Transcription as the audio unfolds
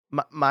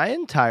My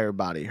entire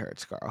body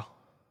hurts, Carl.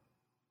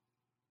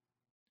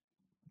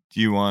 Do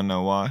you want to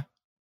know why?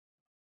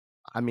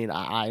 I mean,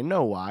 I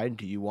know why.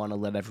 Do you want to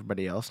let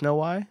everybody else know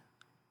why?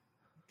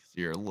 Because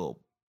you're a little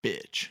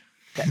bitch.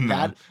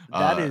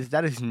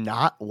 That is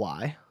not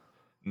why.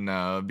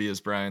 No,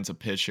 because Brian's a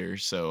pitcher,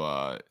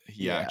 so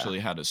he Yeah. actually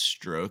had a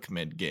stroke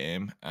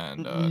mid-game,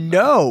 and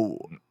no.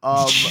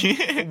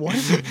 What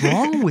is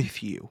wrong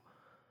with you?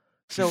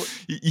 So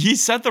he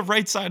said the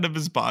right side of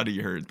his body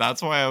hurt.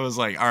 That's why I was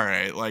like, all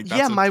right, like that's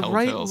yeah, my a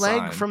right telltale leg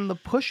sign. from the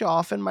push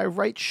off and my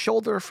right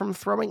shoulder from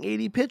throwing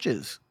 80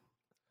 pitches.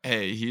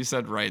 Hey, he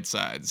said right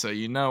side, so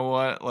you know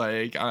what?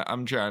 Like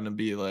I'm trying to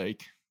be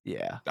like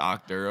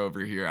doctor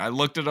over here. I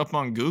looked it up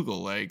on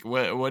Google. Like,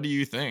 what do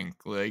you think?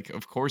 Like,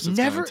 of course it's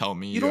gonna tell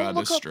me you had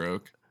a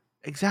stroke.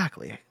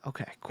 Exactly.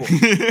 Okay, cool.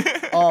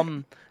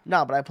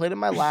 No, but I played in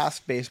my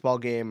last baseball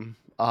game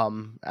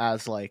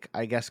as like,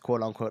 I guess,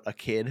 quote unquote, a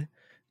kid,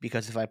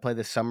 because if I play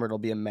this summer it'll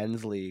be a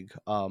men's league.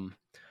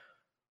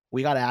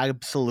 We got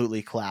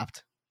absolutely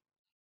clapped.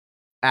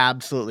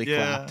 Clapped.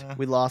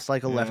 We lost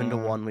like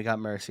 11-1. We got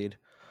mercied.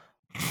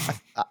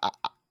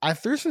 I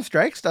threw some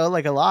strikes though,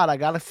 like a lot. I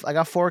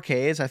got 4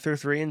 Ks. I threw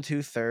 3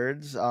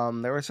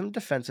 2/3. There were some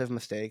defensive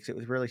mistakes. It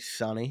was really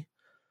sunny,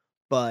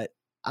 but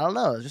I don't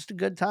know. It was just a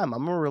good time.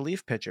 I'm a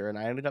relief pitcher, and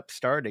I ended up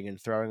starting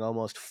and throwing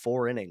almost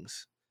 4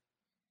 innings.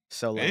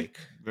 So like,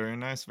 very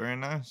nice, very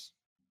nice.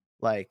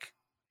 Like,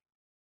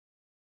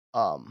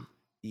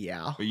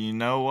 yeah. But you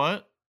know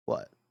what?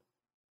 What?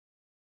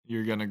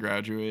 You're gonna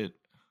graduate.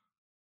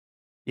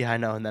 Yeah, I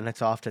know. And then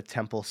it's off to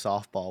Temple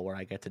softball where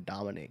I get to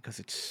dominate because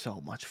it's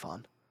so much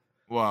fun.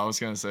 Well, I was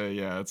gonna say,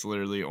 yeah, it's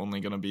literally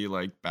only gonna be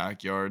like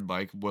backyard,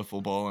 like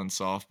wiffle ball and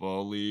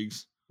softball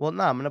leagues. Well,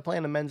 no, I'm gonna play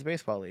in a men's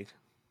baseball league.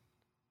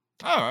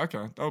 Oh,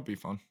 okay, that would be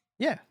fun.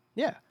 Yeah.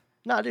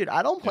 No, dude,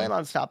 I don't plan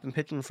on stopping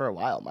pitching for a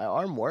while. My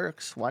arm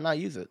works. Why not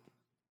use it?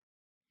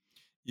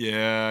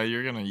 Yeah,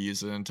 you're gonna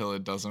use it until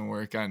it doesn't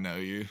work. I know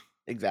you.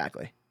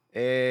 Exactly.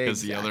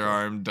 Because the other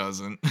arm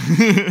doesn't.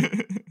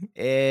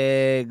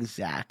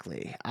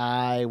 Exactly.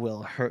 I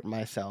will hurt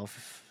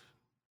myself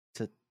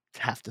to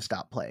have to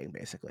stop playing,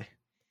 basically.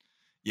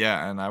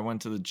 Yeah, and I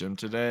went to the gym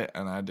today,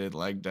 and I did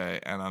leg day,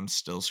 and I'm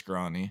still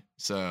scrawny.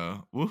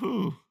 So,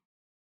 woohoo.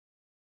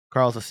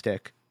 Carl's a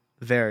stick.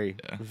 Very,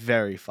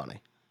 very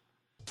funny.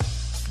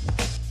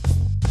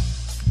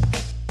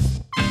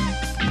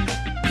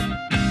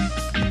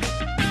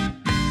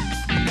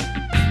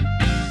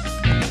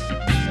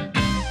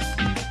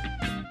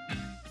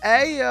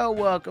 Hey, yo,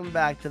 welcome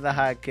back to the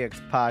High Kicks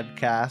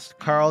podcast.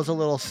 Carl's a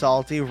little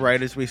salty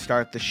right as we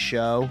start the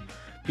show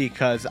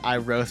because I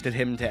roasted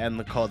him to end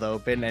the cold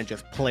open and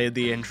just played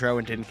the intro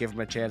and didn't give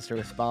him a chance to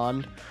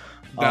respond.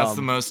 That's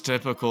the most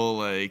typical,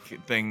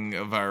 like, thing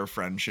of our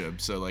friendship,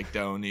 so, like,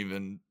 don't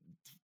even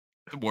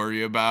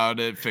worry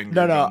about it.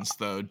 Finger guns,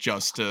 though,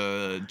 just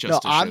to shit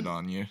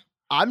on you.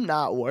 I'm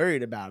not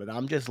worried about it.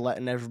 I'm just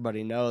letting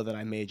everybody know that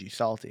I made you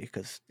salty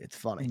because it's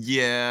funny.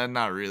 Yeah,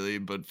 not really,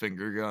 but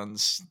finger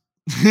guns.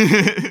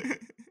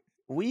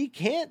 We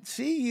can't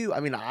see you. I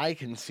mean, I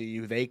can see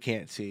you. They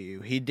can't see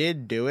you. He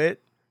did do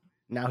it.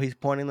 Now he's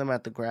pointing them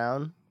at the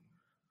ground.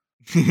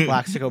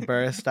 Plaxico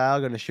Burress style,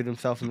 going to shoot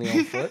himself in the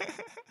old foot.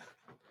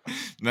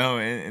 No,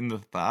 in the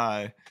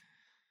thigh.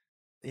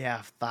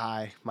 Yeah,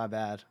 thigh. My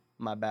bad.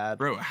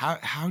 Bro,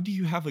 how do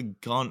you have a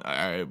gun? All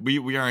right,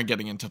 we aren't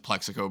getting into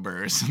Plaxico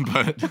Burress,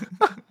 but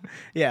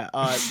yeah,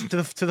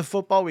 to the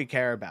football we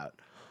care about.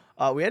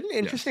 We had an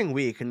interesting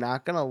week,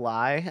 not gonna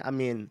lie. I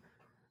mean,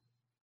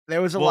 there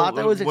was a lot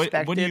that was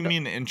expected. What do you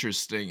mean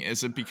interesting?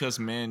 Is it because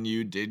Man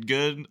U did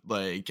good,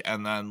 like,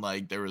 and then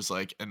like there was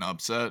like an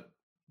upset?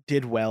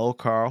 Did well,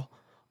 Carl.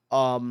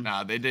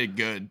 Nah, they did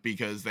good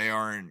because they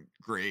aren't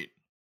great.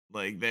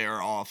 Like, they are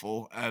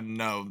awful, and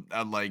no,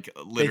 like,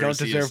 literacy they don't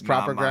deserve is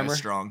proper not grammar. My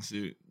strong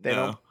suit. They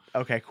don't.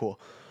 Okay, cool.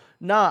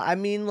 No, I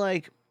mean,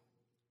 like,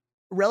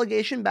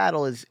 relegation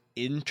battle is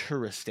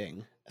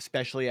interesting,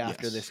 especially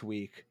after this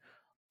week,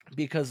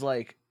 because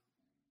like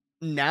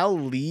now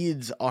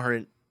Leeds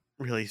aren't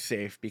really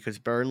safe because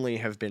Burnley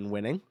have been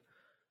winning.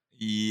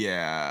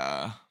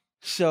 Yeah.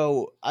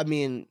 So, I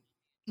mean,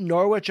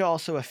 Norwich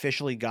also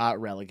officially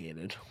got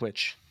relegated,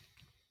 which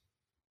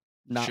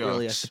not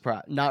really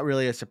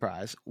a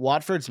surprise.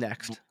 Watford's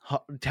next.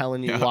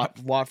 Telling you,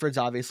 Watford's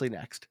obviously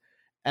next.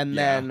 And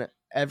then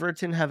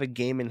Everton have a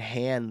game in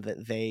hand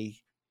that they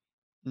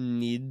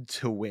need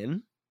to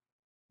win.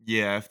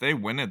 Yeah, if they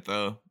win it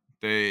though,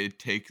 they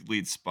take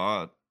lead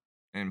spot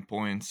in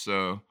points.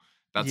 So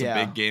that's a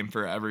big game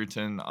for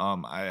Everton.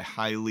 I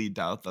highly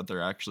doubt that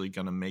they're actually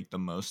gonna make the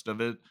most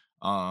of it.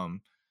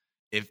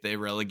 If they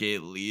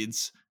relegate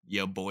Leeds,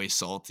 yo boy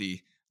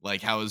salty.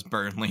 Like, how is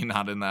Burnley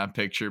not in that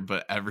picture,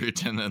 but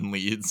Everton and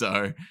Leeds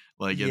are?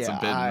 Like, it's a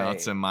bit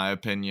nuts in my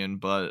opinion,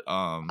 but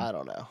I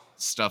don't know.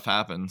 Stuff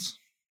happens.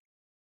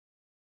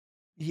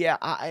 Yeah,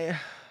 I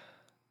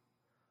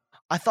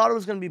thought it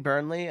was going to be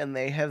Burnley, and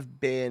they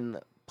have been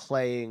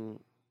playing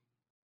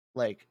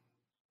like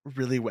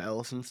really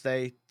well since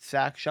they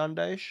sacked Sean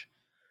Dyche.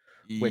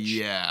 which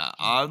Yeah,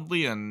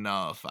 oddly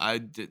enough,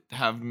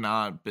 have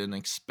not been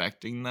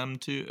expecting them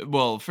to.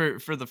 Well, for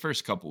the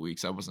first couple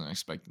weeks, I wasn't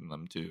expecting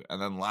them to,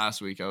 and then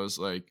last week I was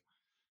like,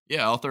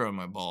 "Yeah, I'll throw in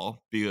my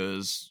ball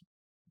because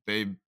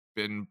they've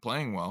been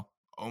playing well."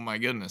 Oh my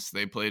goodness,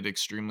 they played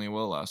extremely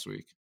well last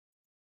week.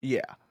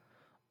 yeah.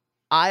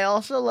 I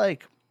also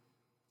like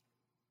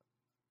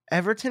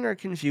Everton are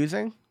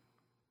confusing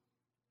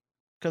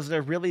because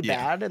they're really Yeah,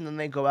 bad and then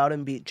they go out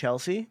and beat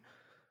Chelsea.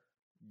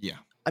 yeah,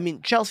 I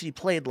mean, Chelsea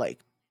played like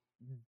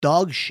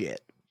dog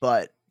shit,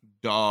 but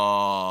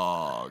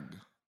dog.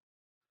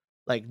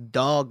 like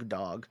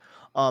dog.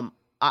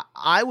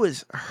 I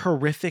was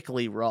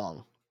horrifically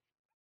wrong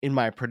in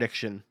my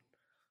prediction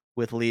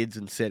with Leeds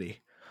and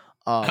City.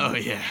 Oh Um,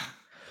 yeah,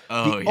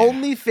 the oh yeah,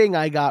 only thing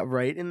I got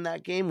right in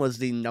that game was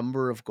the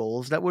number of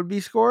goals that would be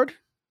scored,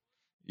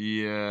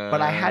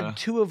 but I had yeah.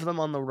 two of them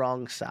on the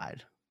wrong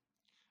side.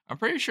 I'm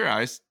pretty sure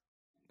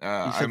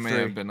You I said may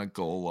have three. been a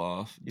goal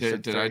off. You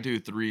said Did I three. do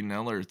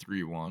 3-0 or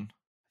 3-1? I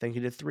think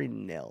you did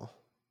 3-0.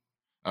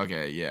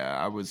 Okay, yeah,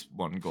 I was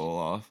one goal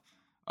off.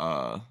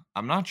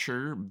 I'm not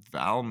sure.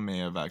 Val may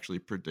have actually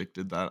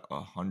predicted that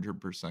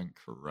 100%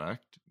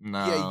 correct.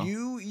 Yeah, No.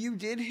 you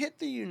did hit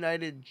the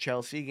United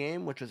Chelsea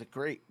game, which was a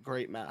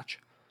great match.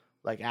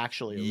 Like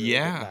actually a really good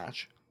Yeah,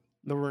 match.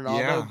 The Ronaldo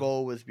yeah.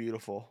 goal was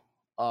beautiful.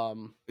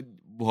 Um,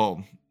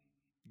 Well,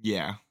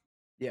 yeah.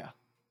 yeah.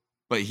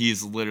 But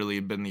he's literally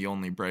been the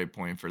only bright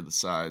point for the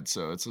side,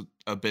 so it's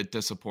a bit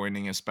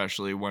disappointing,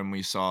 especially when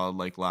we saw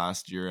like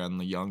last year and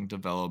the young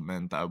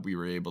development that we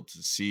were able to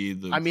see,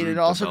 the I mean, it group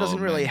also doesn't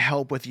really development.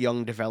 help with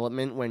young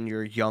development when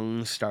you're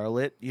young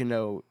starlet.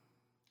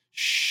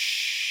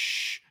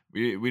 Shh.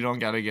 We don't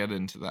got to get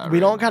into that We right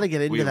don't got to now.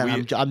 get into that.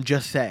 We I'm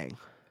just saying.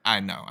 I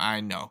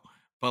know.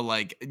 But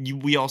like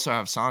we also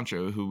have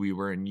Sancho who we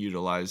weren't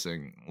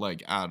utilizing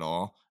like at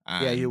all.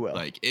 Yeah, you And will.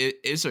 like it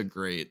is a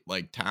great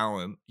like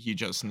talent. He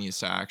just needs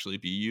to actually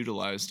be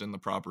utilized in the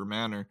proper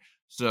manner.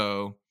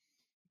 So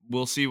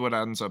we'll see what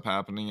ends up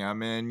happening at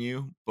Man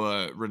U,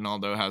 but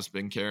Ronaldo has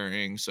been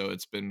carrying, so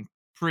it's been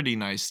pretty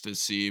nice to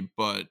see.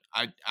 But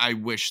I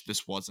wish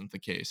this wasn't the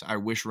case. I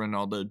wish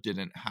Ronaldo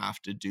didn't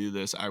have to do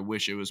this. I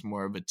wish it was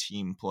more of a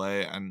team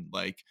play and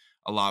like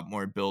a lot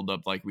more build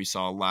up like we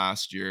saw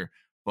last year.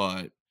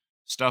 But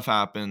stuff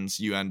happens.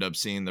 You end up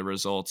seeing the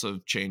results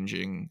of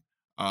changing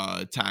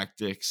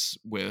tactics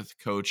with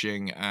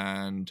coaching,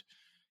 and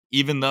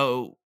even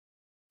though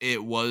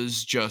it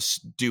was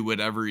just do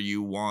whatever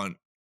you want,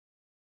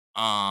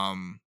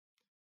 um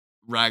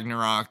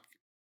Ragnarok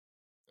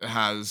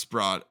has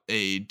brought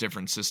a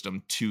different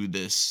system to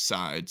this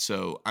side.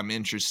 So I'm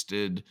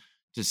interested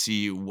to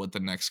see what the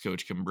next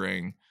coach can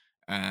bring.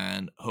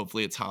 And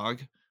hopefully it's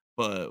Hog,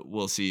 but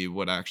we'll see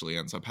what actually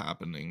ends up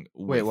happening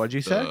Wait, with what'd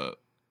you say? the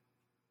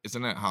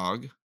isn't it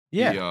Hog? The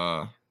Yeah,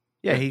 yeah.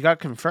 yeah. He got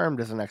confirmed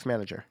as the next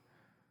manager.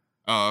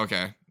 Oh,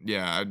 okay.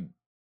 Yeah,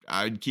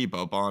 I'd keep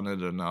up on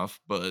it enough,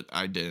 but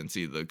I didn't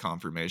see the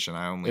confirmation.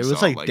 I only It was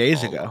saw like like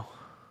days all ago.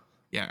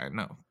 yeah, I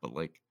know. But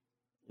like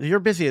You're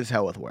busy as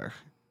hell with work.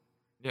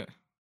 yeah.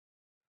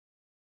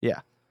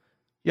 Yeah.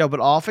 Yo, but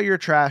off of your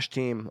trash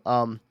team,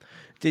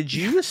 did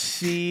you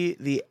see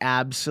the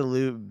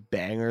absolute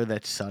banger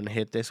that Sun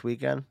hit this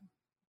weekend?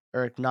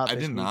 Or not I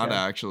this did not weekend?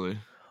 actually.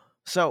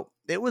 So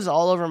it was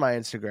all over my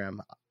Instagram.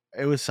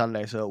 It was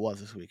Sunday, so it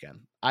was this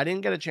weekend. I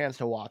didn't get a chance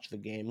to watch the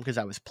game because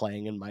I was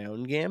playing in my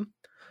own game.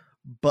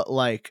 But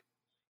like,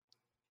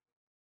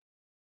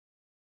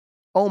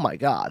 oh my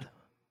god.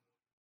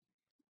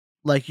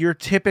 Like your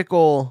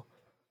typical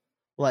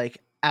like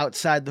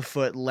outside the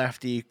foot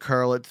lefty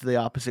curl it to the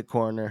opposite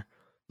corner.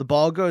 The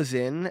ball goes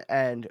in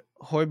and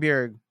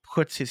Højbjerg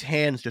puts his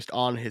hands just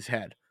on his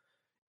head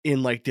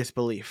in like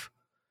disbelief.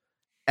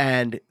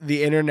 And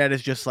the internet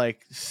is just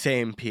like,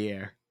 same,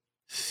 Pierre.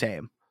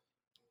 Same.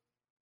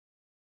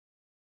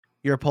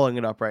 You're pulling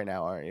it up right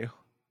now, aren't you?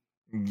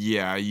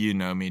 Yeah, you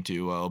know me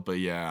too well, but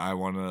yeah, I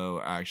want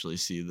to actually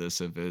see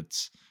this if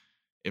it's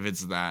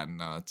that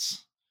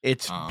nuts.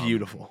 It's Um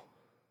beautiful.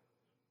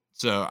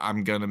 so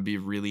I'm going to be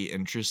really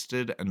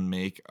interested and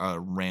make a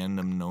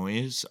random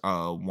noise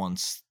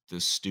once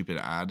this stupid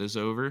ad is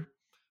over.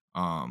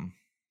 Um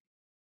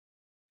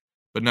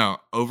but no,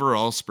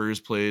 overall Spurs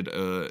played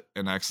an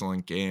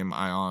excellent game.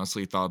 I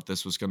honestly thought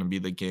this was going to be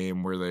the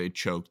game where they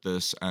choked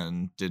this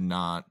and did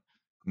not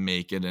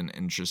make it an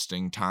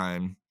interesting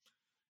time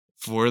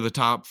for the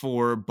top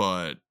 4,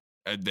 but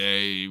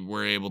they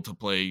were able to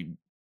play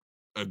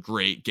a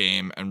great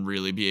game and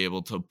really be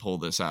able to pull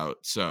this out.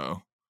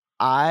 So,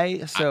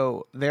 I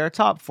So their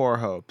top four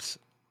hopes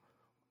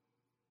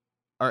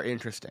are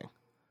interesting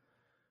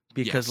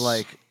because yes.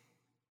 like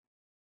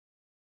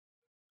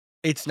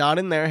it's not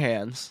in their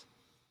hands.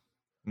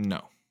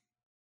 No.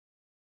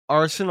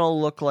 Arsenal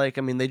look like,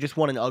 I mean, they just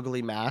won an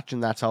ugly match,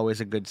 and that's always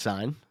a good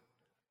sign.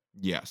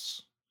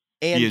 Yes.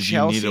 And Because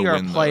you need to Chelsea are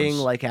win playing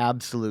those. like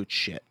absolute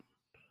shit.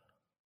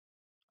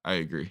 I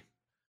agree.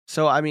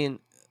 So, I mean,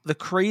 the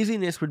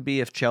craziness would be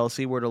if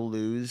Chelsea were to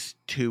lose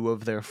 2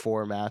 of their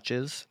 4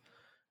 matches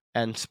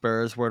and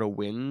Spurs were to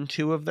win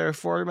 2 of their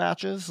 4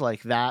 matches.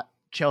 Like, that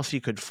Chelsea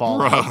could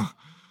fall out.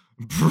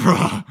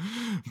 Bruh.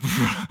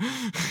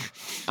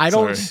 I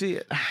don't Sorry. see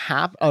it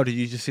happen. Oh, did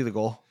you just see the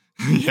goal?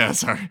 Yeah,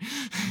 sorry.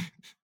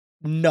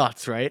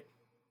 Nuts, right?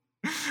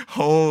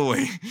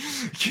 Holy.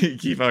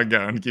 Keep on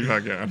going.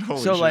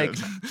 Holy So, shit. like,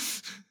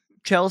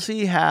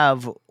 Chelsea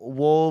have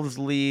Wolves,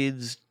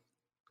 Leeds,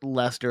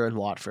 Leicester, and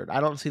Watford. I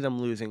don't see them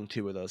losing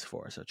 2 of those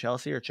 4. So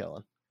Chelsea are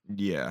chilling.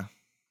 Yeah.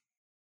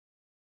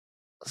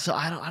 So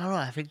I don't know.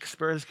 I think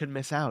Spurs could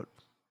miss out.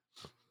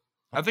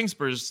 I think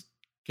Spurs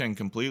can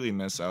completely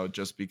miss out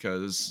just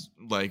because,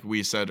 like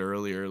we said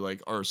earlier,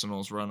 like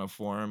Arsenal's run of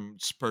form,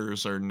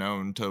 Spurs are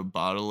known to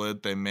bottle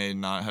it. They may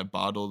not have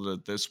bottled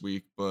it this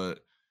week,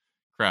 but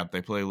crap,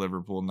 they play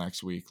Liverpool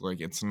next week.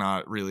 Like, it's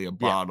not really a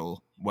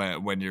bottle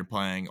when you're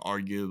playing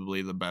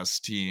arguably the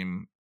best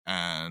team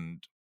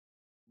and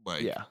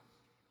like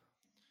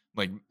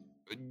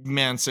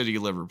Man City,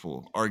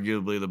 Liverpool,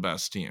 arguably the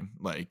best team.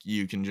 Like,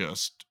 you can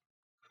just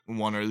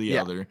one or the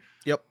other.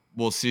 Yep.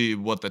 We'll see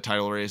what the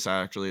title race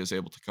actually is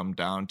able to come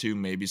down to.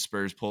 Maybe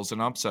Spurs pulls an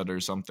upset or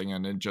something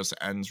and it just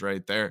ends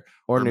right there.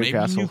 Or maybe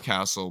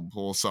Newcastle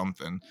pulls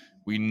something.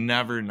 We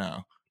never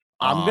know.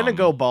 I'm going to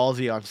go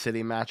ballsy on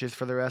City matches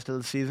for the rest of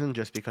the season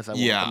just because I want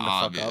them to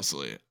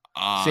obviously. fuck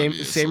up.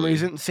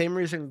 Same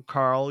reason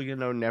Karl,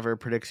 never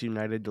predicts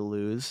United to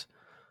lose.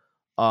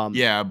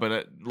 Yeah,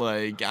 but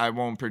like I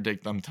won't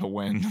predict them to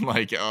win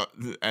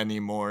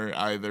anymore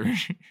either.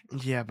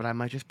 Yeah, but I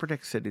might just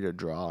predict City to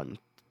draw and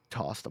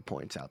toss the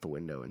points out the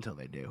window until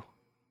they do.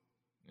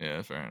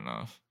 Yeah, fair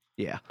enough.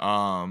 Yeah.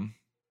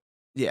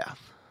 Yeah.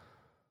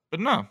 But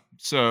no.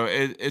 So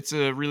it's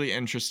a really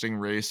interesting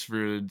race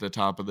for the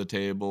top of the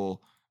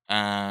table,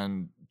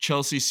 and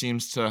Chelsea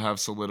seems to have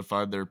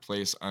solidified their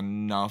place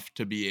enough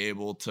to be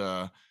able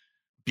to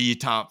be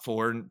top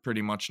 4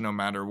 pretty much no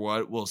matter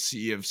what. We'll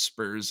see if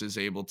Spurs is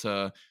able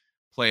to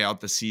play out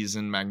the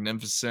season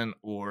magnificent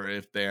or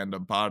if they end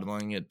up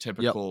bottling it,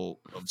 typical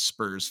of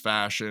Spurs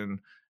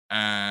fashion.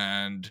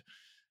 And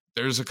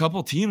there's a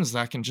couple teams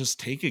that can just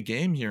take a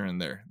game here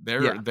and there.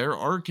 There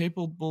are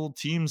capable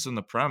teams in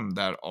the Prem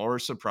that are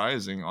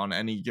surprising on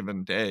any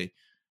given day.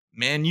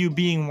 Man U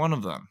being one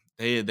of them.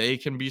 They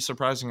can be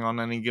surprising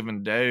on any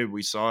given day.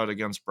 We saw it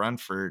against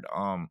Brentford.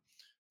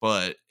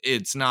 But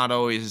it's not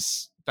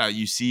always that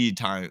you see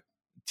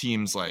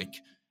teams like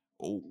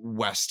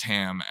West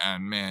Ham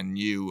and Man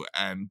U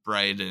and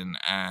Brighton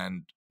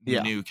and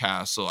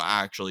Newcastle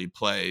actually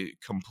play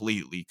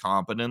completely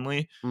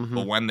competently.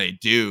 But when they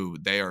do,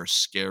 they are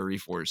scary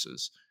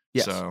forces.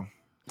 Yes.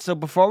 So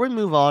before we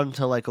move on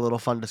to like a little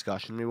fun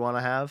discussion we want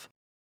to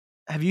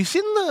have you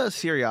seen the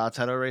Serie A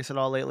title race at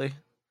all lately?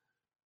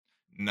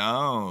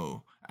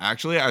 No.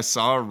 Actually, I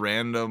saw a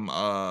random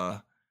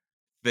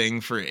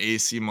thing for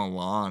AC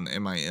Milan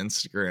in my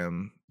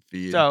Instagram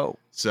feed.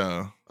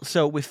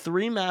 So with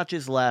 3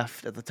 matches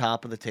left at the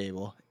top of the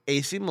table,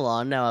 AC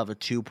Milan now have a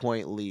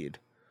 2-point lead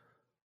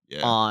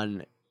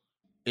on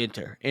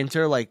Inter.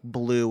 Inter like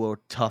blew a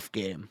tough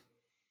game.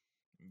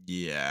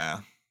 Yeah.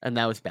 And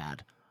that was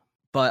bad.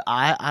 But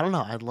I don't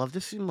know. I'd love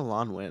to see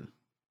Milan win.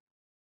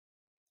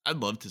 I'd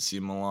love to see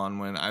Milan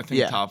win. I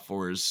think top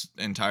 4 is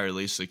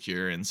entirely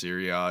secure in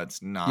Serie A.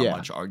 It's not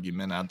much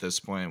argument at this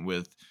point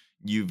with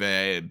Juve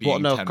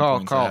being 10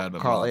 points ahead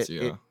of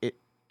Lazio.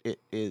 It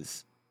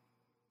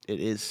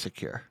is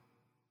secure.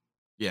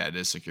 Yeah, it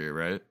is secure,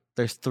 right?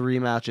 There's 3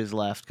 matches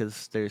left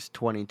because there's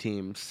 20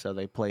 teams, so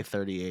they play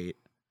 38,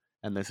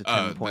 and there's a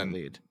 10-point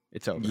lead.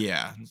 It's over.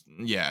 Yeah,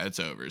 it's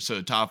over.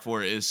 So top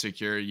 4 is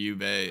secure.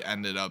 Juve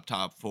ended up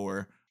top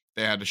 4.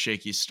 They had a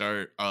shaky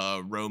start.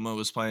 Roma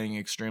was playing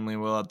extremely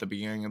well at the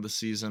beginning of the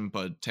season,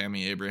 but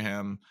Tammy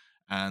Abraham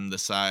and the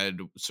side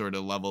sort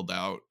of leveled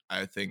out.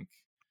 I think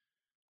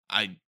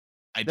I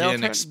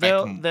didn't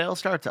expect they'll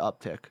start to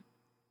uptick.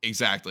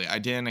 Exactly. I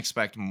didn't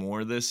expect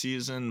more this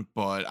season,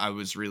 but I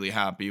was really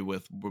happy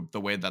with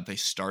the way that they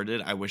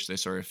started. I wish they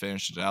sort of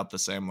finished it out the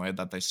same way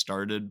that they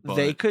started. But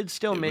they could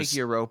still make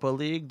Europa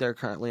League. They're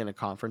currently in a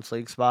Conference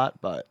League spot,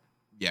 but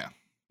yeah.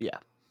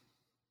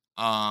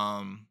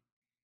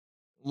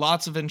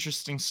 Lots of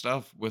interesting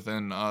stuff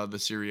within the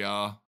Serie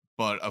A,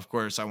 but of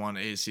course I want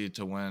AC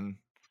to win.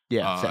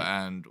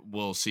 And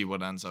we'll see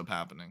what ends up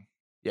happening.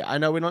 Yeah, I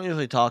know we don't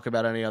usually talk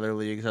about any other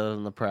leagues other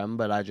than the Prem,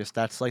 but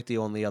that's like the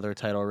only other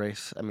title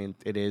race. I mean,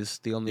 it is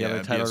the only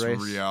other title race.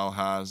 Real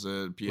has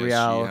it.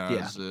 PSG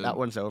has it. That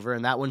one's over,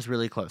 and that one's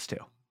really close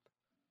too.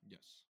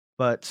 Yes.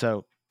 But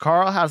so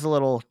Karl has a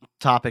little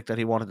topic that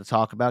he wanted to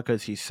talk about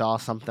because he saw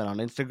something on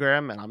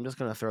Instagram, and I'm just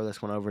going to throw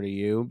this one over to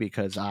you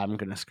because I'm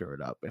going to screw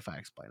it up if I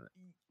explain it.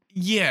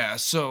 Yeah,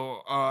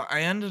 so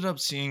I ended up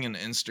seeing an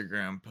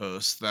Instagram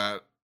post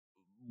that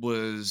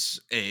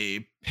was a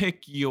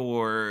pick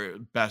your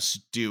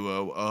best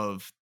duo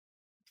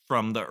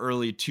from the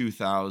early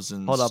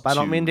 2000s. Hold up, I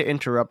don't mean to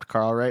interrupt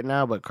Karl right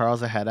now, but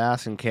Karl's a head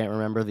ass and can't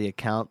remember the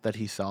account that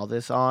he saw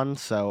this on.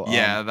 So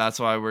yeah, that's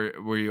why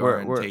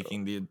we're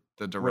taking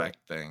the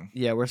direct thing.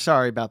 Yeah, we're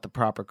sorry about the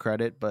proper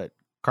credit, but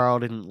Karl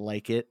didn't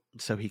like it,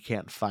 so he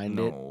can't find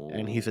it,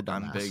 and he's a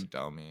dumbass.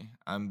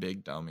 I'm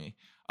big dummy.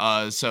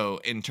 So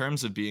in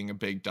terms of being a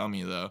big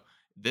dummy, though,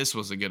 this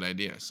was a good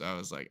idea. So I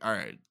was like, all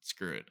right,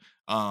 screw it.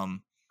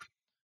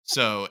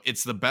 So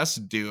it's the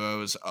best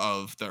duos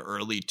of the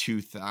early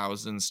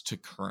 2000s to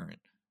current.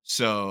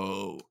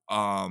 So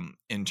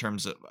in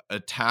terms of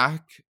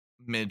attack,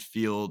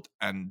 midfield,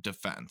 and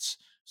defense.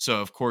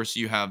 So of course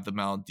you have the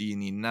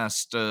Maldini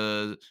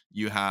Nesta,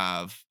 you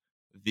have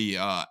the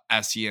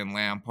Essie and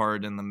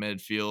Lampard in the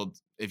midfield.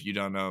 If you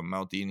don't know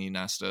Maldini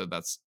Nesta,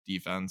 that's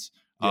defense.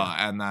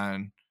 Yeah. And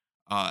then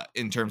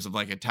in terms of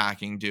like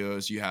attacking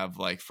duos, you have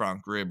like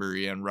Frank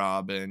Ribery and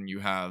Robin. You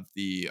have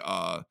the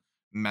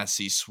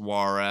Messi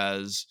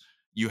Suarez.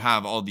 You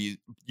have all these.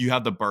 You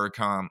have the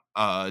Bergkamp,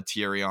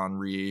 Thierry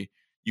Henry.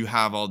 You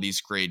have all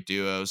these great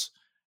duos.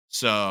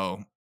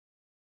 So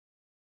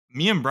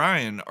me and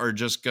Brian are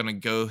just gonna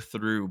go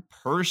through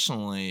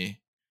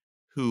personally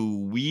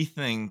who we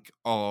think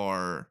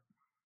are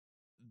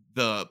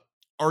the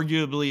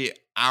arguably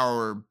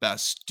our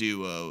best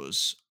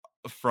duos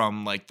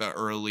from like the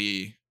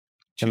early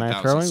Can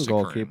I throw 2000s in to current.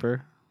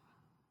 goalkeeper?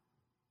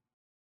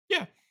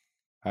 Yeah.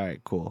 All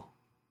right, cool.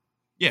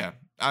 Yeah.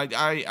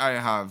 I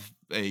have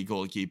a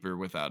goalkeeper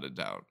without a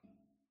doubt.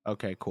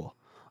 Okay, cool.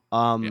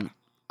 Yeah.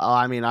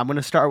 I mean, I'm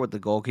gonna start with the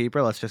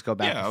goalkeeper. Let's just go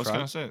back Yeah, to I was gonna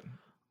front. say it.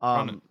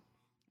 Run it. Um,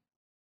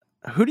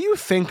 who do you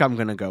think I'm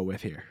gonna go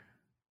with here?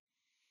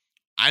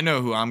 I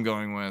know who I'm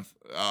going with,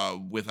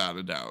 without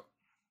a doubt.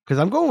 Because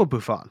I'm going with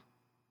Buffon.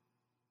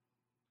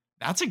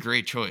 That's a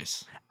great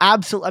choice.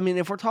 Absolutely. I mean,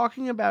 if we're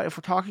talking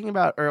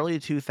about early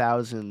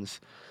 2000s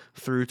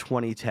through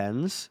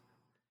 2010s,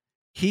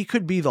 he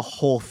could be the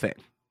whole thing.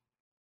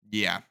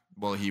 Yeah.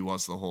 Well, he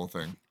was the whole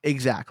thing.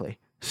 Exactly.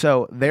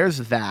 So there's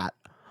that.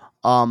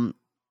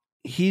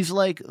 He's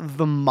like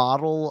the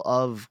model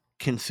of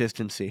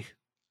consistency.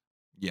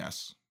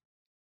 Yes.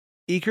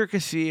 Iker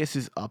Casillas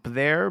is up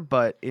there,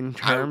 but in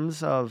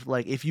terms of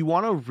like, if you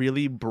want to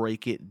really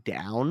break it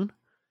down,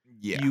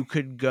 you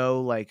could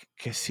go like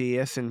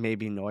Casillas and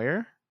maybe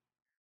Neuer.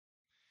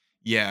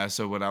 Yeah,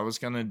 so what I was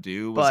gonna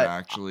do was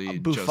actually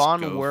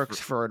Buffon just works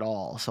for it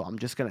all, so I'm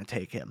just gonna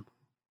take him.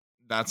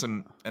 That's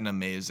an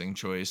amazing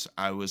choice.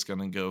 I was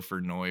gonna go for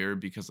Neuer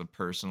because of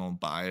personal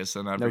bias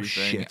and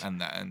everything, shit.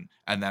 and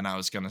then I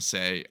was gonna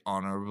say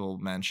honorable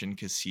mention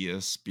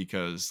Casillas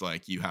because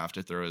like you have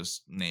to throw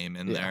his name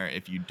in there.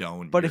 If you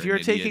don't, but if you're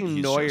an idiot.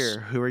 taking Neuer,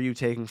 who are you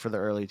taking for the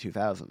early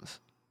 2000s?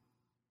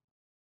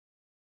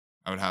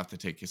 I would have to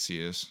take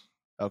Casillas.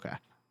 Okay.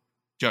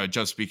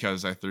 Just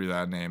because I threw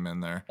that name in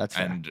there. That's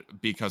fair. And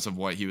because of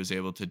what he was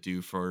able to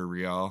do for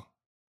Real.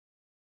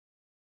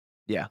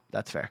 Yeah,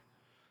 that's fair.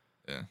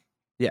 Yeah.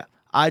 Yeah.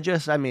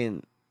 I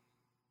mean,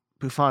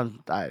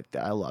 Buffon, I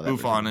love it.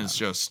 Buffon is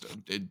just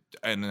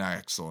an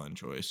excellent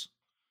choice.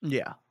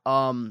 Yeah.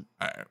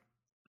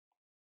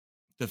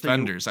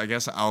 Defenders, I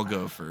guess I'll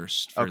go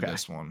first for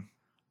this one.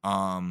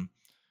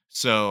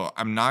 So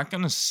I'm not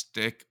going to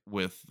stick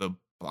with the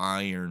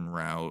Bayern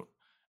route,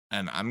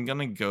 and I'm going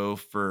to go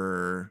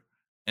for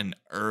an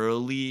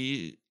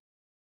early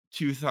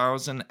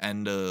 2000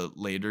 and a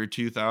later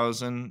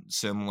 2000,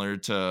 similar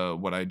to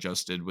what I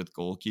just did with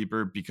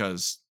goalkeeper,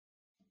 because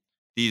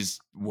these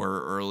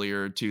were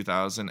earlier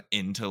 2000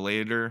 into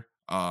later.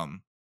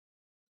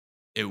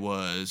 It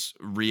was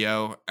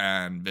Rio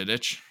and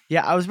Vidic.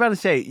 Yeah, I was about to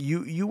say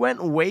you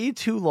went way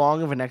too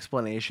long of an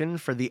explanation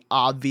for the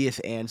obvious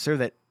answer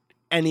that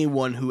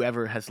anyone who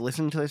ever has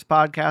listened to this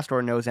podcast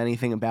or knows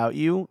anything about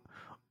you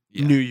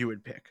knew you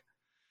would pick.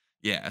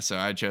 Yeah, so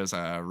I chose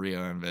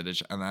Rio and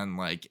Vidic, and then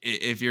like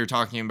if you're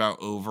talking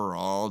about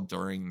overall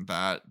during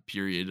that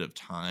period of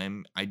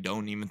time, I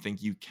don't even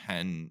think you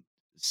can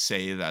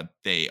say that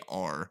they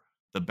are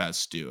the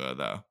best duo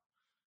though.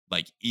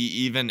 Like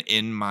even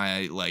in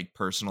my like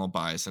personal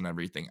bias and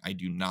everything, I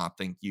do not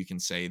think you can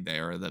say they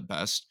are the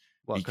best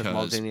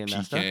because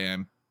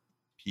PK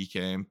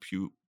and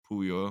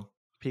Puyol,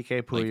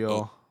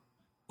 like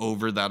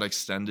over that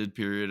extended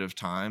period of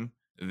time,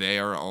 they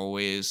are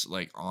always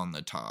like on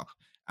the top.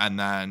 And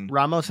then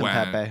Ramos and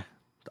Pepe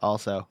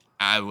also.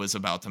 I was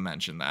about to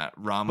mention that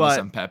Ramos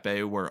and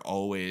Pepe were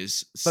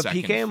always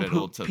second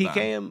fiddle to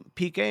them.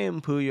 PK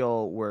and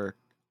Puyol were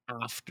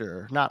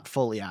after, not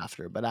fully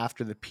after, but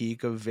after the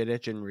peak of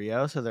Vidic and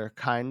Rio, so they're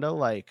kind of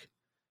like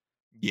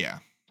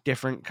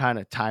different kind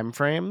of time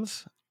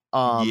frames.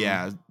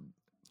 I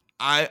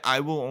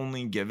will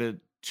only give it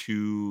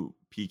to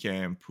PK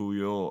and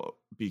Puyol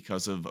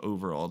because of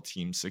overall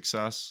team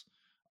success,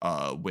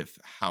 with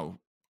how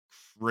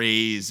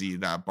crazy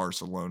that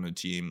Barcelona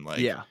team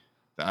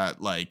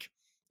that like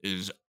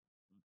is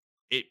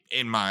it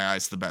in my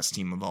eyes the best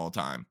team of all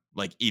time.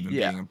 Like even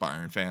being a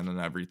Bayern fan and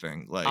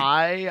everything, like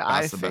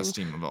that's the best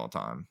team of all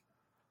time.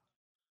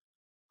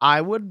 I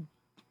would.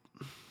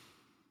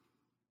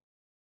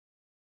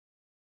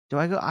 Do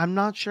I go? I'm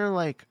not sure.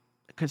 Like,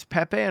 because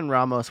Pepe and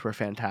Ramos were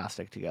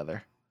fantastic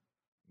together.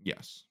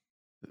 Yes.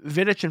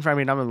 Vidic and I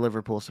mean, I'm a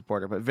Liverpool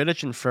supporter, but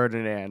Vidic and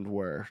Ferdinand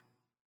were.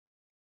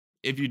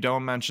 If you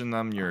don't mention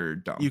them, you're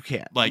dumb. You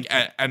can't.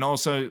 And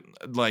also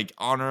like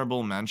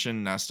honorable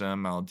mention Nesta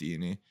and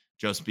Maldini,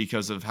 just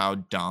because of how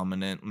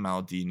dominant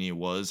Maldini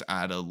was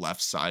at a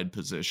left side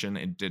position.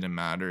 It didn't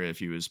matter if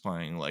he was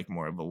playing like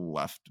more of a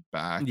left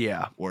back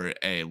Yeah. or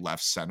a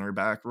left center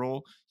back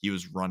role. He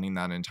was running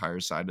that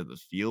entire side of the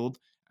field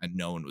and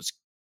no one was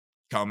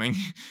coming.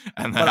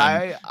 And But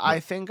then I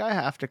think I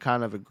have to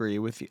kind of agree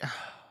with you.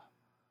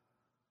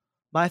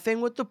 My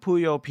thing with the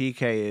Puyol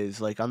PK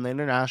is, like, on the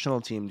international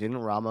team, didn't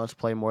Ramos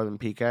play more than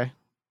PK?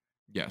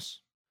 yes.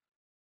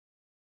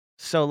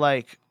 So,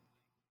 like,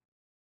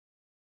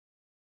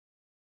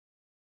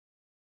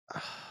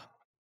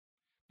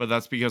 But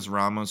that's because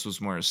Ramos was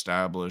more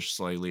established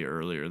slightly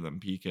earlier than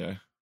PK.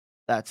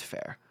 that's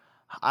fair.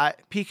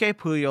 PK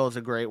Puyol is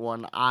a great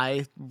one.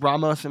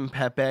 Ramos and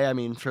Pepe, I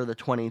mean, for the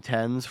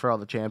 2010s, for all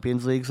the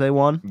Champions Leagues they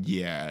won.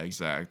 Yeah,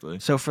 exactly.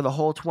 So for the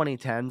whole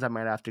 2010s, I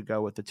might have to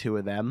go with the two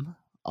of them.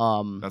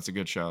 That's a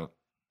good shot.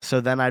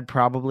 So then I'd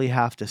probably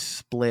have to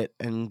split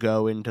and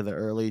go into the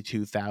early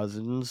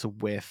 2000s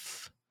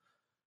with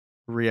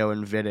Rio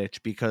and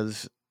Vidic,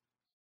 because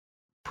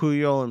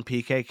Puyol and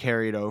PK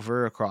carried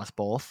over across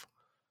both.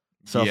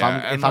 So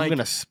yeah, if I'm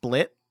gonna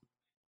split,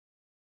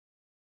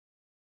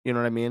 you know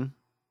what I mean?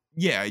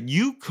 Yeah,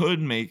 you could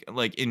make,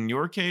 like, in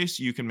your case,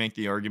 you can make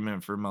the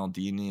argument for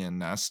Maldini and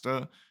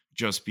Nesta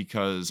just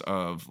because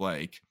of,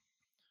 like,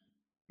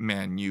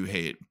 man, you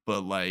hate,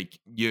 but like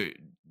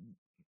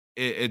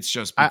it's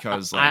just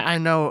because like I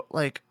know,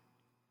 like,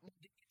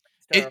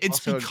 they're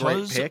it's also a great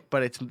because pick,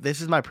 but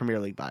this is my Premier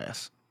League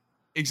bias.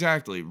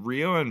 exactly.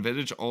 Rio and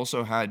Vidic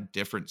also had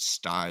different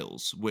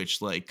styles,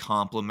 which like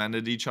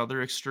complemented each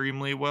other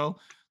extremely well.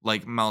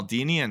 Like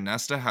Maldini and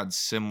Nesta had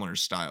similar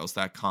styles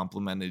that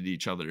complemented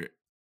each other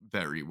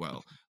very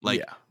well. Like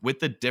Yeah, with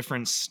the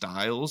different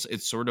styles,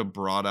 it sort of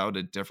brought out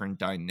a different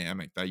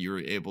dynamic that you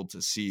were able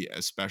to see,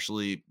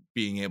 especially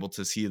being able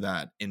to see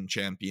that in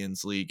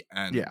Champions League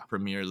and yeah,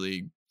 Premier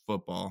League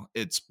football.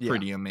 It's yeah.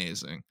 pretty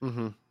amazing.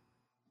 Mm-hmm.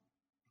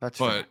 That's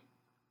fair.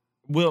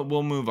 But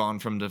we'll move on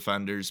from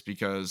defenders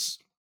because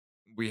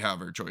we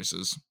have our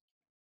choices.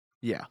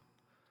 Yeah.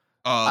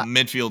 I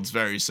Midfield's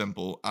very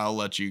simple. I'll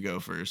let you go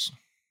first.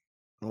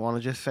 want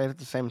to just say it at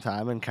the same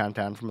time and count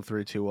down from a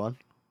 3, 2, 1.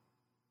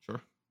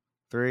 Sure.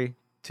 3,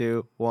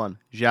 2, 1.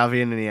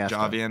 Xavi and Iniesta.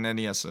 Xavi and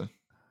Iniesta.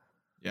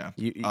 Yeah.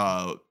 You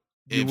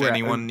If were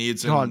anyone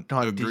needs Don,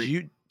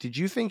 agree, did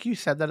you think you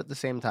said that at the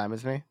same time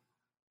as me?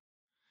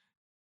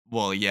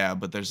 well, yeah,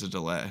 but there's a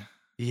delay.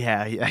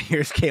 Yeah,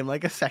 yours came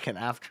like a second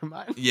after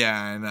mine. Yeah,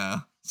 I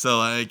know. So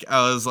like,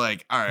 I was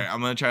like, all right,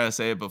 I'm gonna try to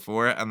say it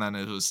before, and then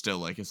it was still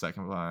like a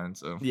second behind.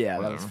 So Yeah,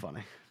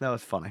 whatever. That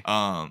was funny.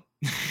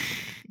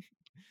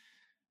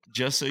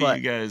 Just so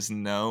you guys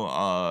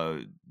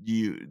know,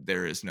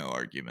 there is no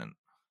argument.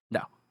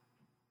 No,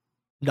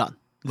 none.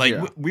 Like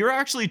we were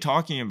actually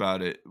talking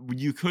about it.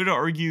 You could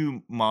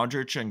argue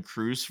Modric and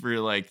Kroos for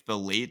like the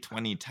late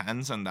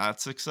 2010s and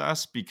that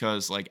success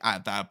because like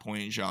at that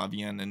point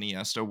Xavi and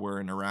Iniesta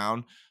weren't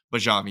around, but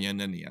Xavi and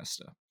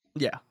Iniesta.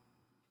 Yeah.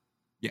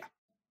 Yeah.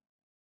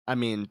 I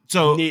mean,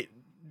 so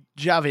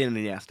Xavi and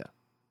Iniesta.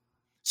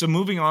 So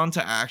moving on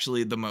to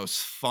actually the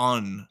most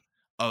fun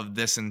of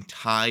this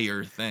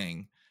entire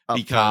thing,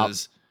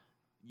 because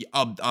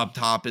up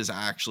top is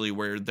actually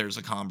where there's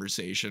a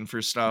conversation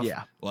for stuff.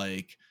 Yeah.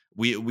 Like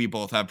we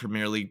both have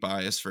Premier League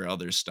bias for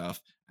other stuff,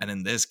 and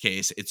in this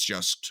case, it's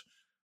just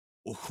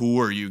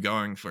who are you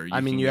going for? You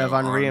have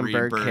Henry and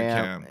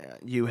Bergkamp.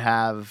 You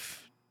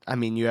have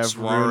Suarez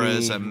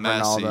Rooney, and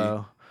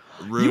Messi.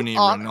 Ronaldo.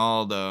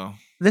 Ronaldo.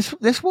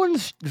 This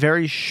one's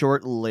very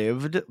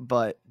short-lived,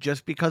 but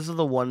just because of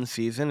the one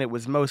season, it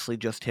was mostly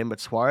just him. But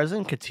Suarez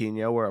and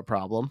Coutinho were a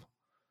problem.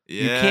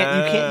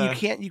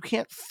 Yeah. You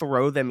can't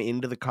throw them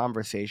into the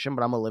conversation.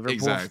 But I'm a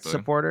Liverpool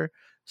supporter,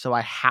 so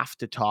I have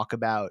to talk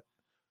about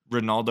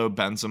Ronaldo,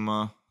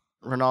 Benzema.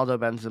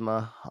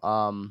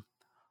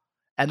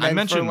 And then I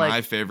mentioned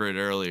my favorite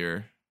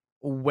earlier.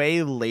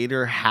 Way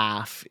later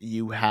half,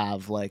 you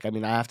have I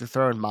have to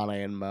throw in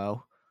Mane and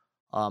Mo.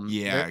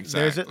 Yeah,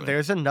 exactly.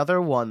 There's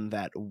another one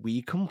that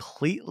we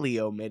completely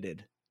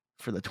omitted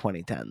for the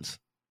 2010s,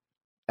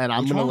 and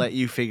I'm gonna let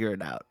you figure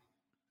it out.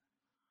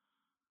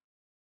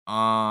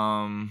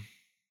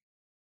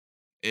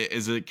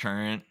 Is it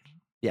current?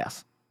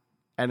 Yes,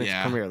 and it's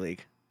Premier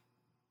League.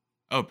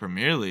 Oh,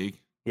 Premier League.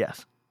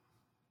 Yes.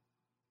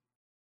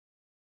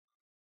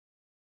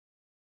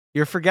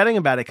 You're forgetting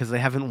about it because they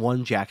haven't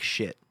won jack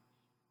shit.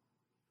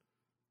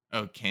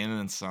 Oh, Kane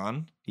and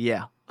Son?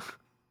 Yeah.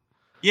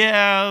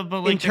 Yeah,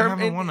 but they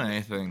haven't won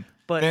anything.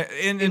 But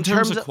in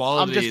terms of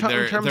quality, in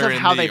terms of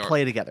how they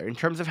play together.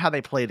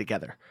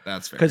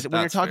 That's fair. Because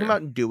when you're talking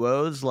about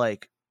duos,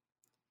 like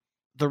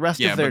the rest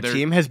of their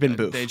team has been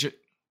boofed.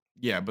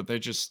 But they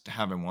just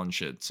haven't won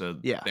shit, so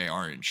they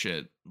aren't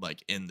shit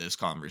like in this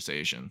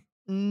conversation.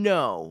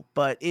 No,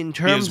 but in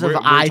terms of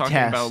eye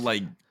test,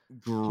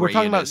 we're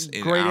talking about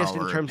greatest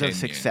in terms of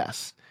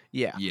success.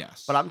 Yeah.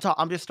 Yes. But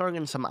I'm just throwing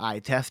in some eye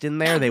test in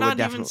there. They would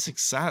definitely even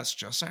success,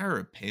 just our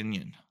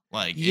opinion.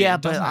 Like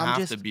it doesn't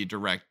have to be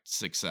direct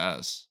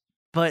success.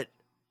 But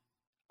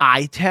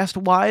eye test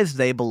wise,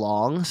 they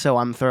belong. So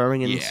I'm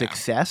throwing in Yeah.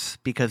 success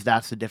because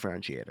that's the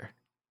differentiator.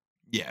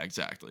 Yeah,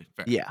 exactly.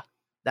 Fair. Yeah,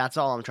 that's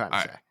all I'm trying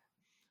to say.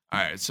 All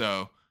right.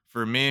 So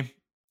for me,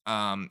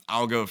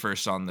 I'll go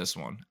first on this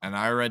one, and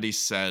I already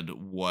said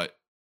what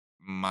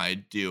my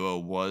duo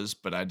was,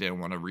 but I didn't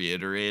want to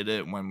reiterate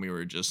it when we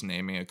were just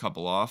naming a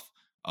couple off.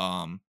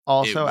 It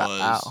Also,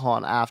 was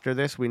hold on. After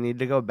this, we need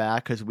to go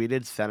back because we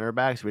did center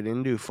backs. We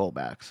didn't do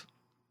fullbacks.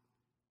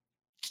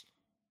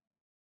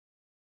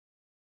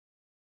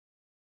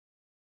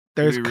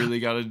 do we really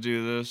got to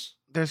do this?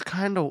 There's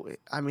kind of.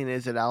 I mean,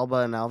 is it Alba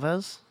and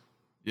Alves?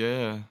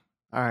 Yeah.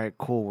 All right,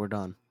 cool. We're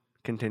done.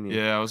 Continue.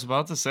 Yeah, I was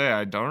about to say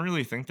I don't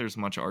really think there's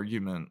much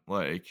argument.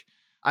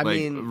 I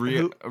mean,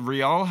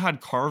 Real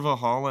had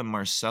Carvajal and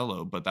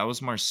Marcelo, but that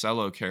was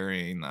Marcelo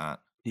carrying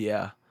that.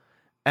 Yeah,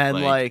 and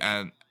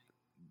and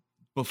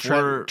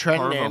before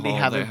Trent and Carvajal, Andy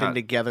haven't been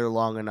together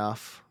long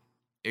enough.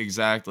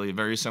 Exactly,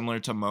 very similar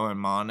to Mo and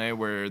Mane,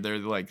 where they're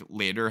like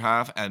later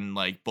half, and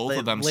like both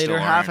of them later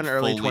still half and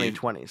early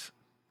 2020s.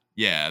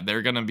 Yeah,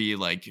 they're gonna be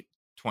like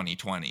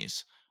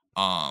 2020s.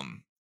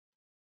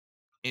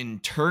 In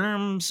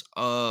terms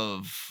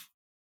of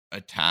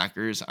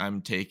attackers,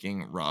 I'm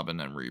taking Robin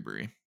and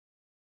Ribery.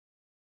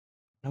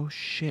 No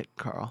shit,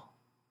 Karl.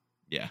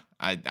 Yeah,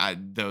 I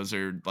those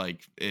are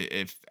like,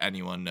 if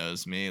anyone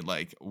knows me,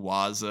 like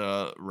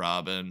Waza,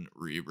 Robin,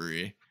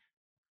 Ribery.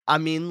 I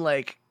mean,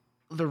 like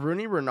the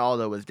Rooney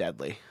Ronaldo was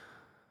deadly.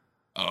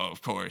 Oh,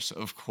 of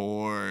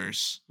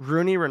course.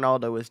 Rooney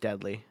Ronaldo was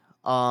deadly.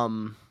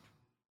 Yeah,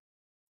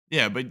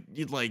 but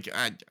you bro.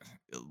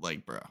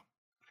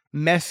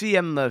 Messi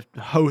and the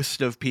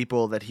host of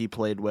people that he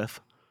played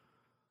with.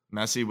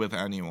 Messi with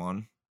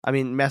anyone. I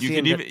mean,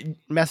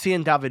 Messi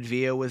and David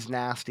Villa was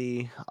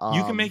nasty.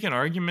 You can make an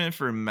argument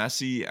for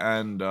Messi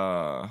and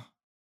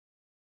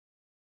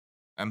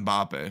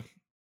Mbappe.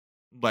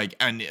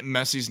 And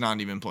Messi's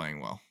not even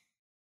playing well.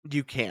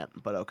 You can't,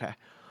 but okay.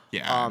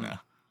 Yeah, I know.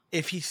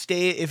 If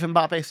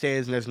Mbappe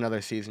stays and there's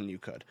another season, you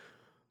could.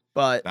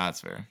 But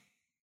that's fair.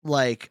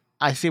 Like,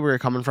 I see where you're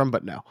coming from,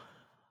 but no.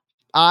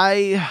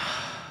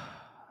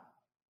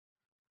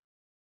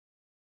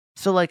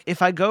 So, like,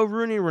 if I go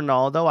Rooney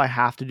Ronaldo, I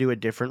have to do a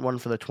different one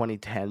for the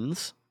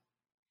 2010s.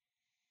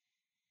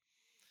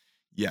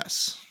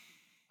 Yes,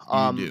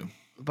 you do.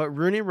 But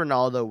Rooney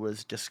Ronaldo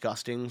was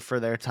disgusting for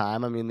their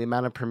time. I mean, the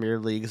amount of Premier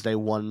Leagues they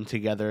won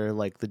together,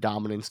 like the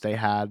dominance they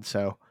had.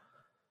 So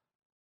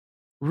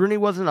Rooney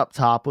wasn't up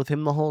top with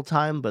him the whole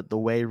time, but the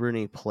way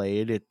Rooney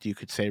played, you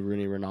could say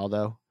Rooney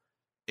Ronaldo.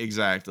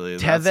 Exactly.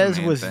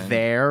 Tevez was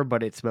there,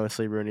 but it's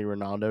mostly Rooney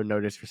Ronaldo. No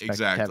disrespect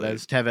to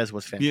Tevez. Tevez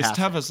was fantastic.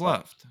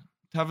 Because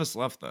Tevez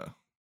left, though.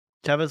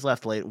 Tevez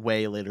left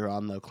way later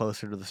on, though,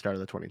 closer to the start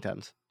of the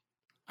 2010s.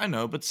 I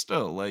know, but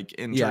still, like,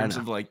 in terms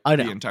of, like,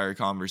 the entire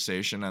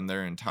conversation and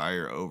their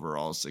entire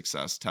overall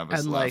success,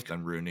 Tevez left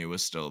and Rooney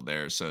was still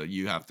there. So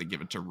you have to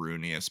give it to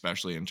Rooney,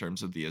 especially in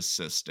terms of the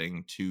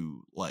assisting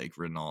to, like,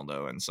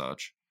 Ronaldo and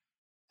such.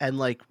 And,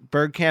 like,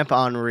 Bergkamp,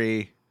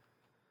 Henry,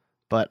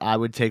 but I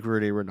would take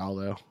Rooney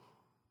Ronaldo.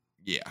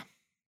 Yeah.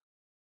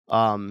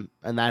 And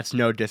that's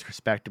no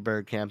disrespect to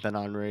Bergkamp and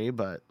Henry,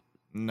 but...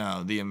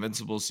 No, the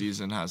Invincible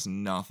season has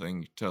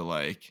nothing to,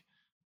 like...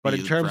 But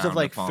in terms of,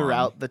 like,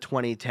 throughout the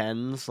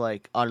 2010s,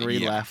 like, Henry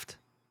left.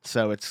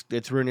 So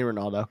it's Rooney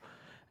Ronaldo.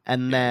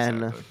 And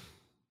then... Exactly.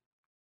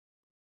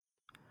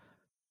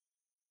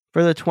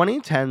 For the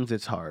 2010s,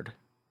 it's hard.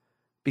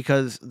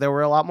 Because there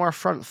were a lot more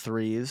front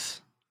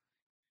threes.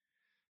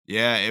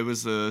 Yeah, it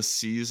was the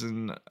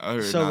season...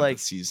 Or so, not like,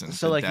 the season.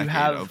 So, like, you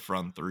have... of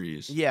front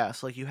threes. Yeah,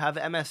 so, like, you have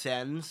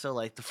MSN. So,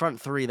 like, the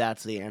front three,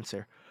 that's the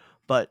answer.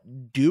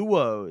 But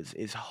duos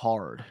is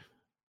hard.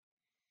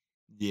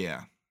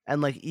 Yeah.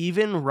 And, like,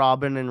 even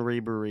Robin and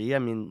Ribery, I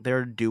mean,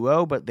 they're a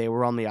duo, but they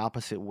were on the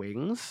opposite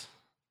wings.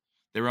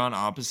 They were on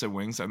opposite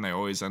wings, and they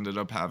always ended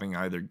up having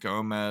either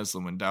Gomez,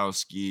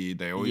 Lewandowski.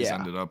 They always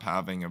ended up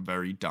having a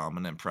very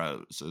dominant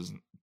presence.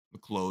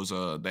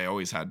 Klose, they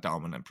always had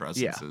dominant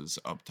presences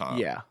up top.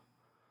 Yeah.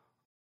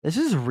 This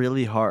is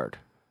really hard.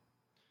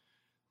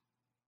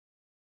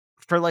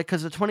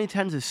 Because the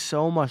 2010s is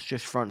so much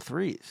just front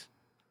threes.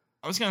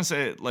 I was gonna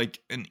say, like,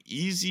 an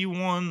easy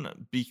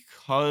one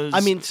because...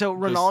 I mean, so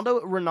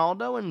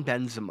Ronaldo and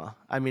Benzema.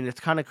 I mean, it's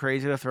kind of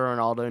crazy to throw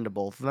Ronaldo into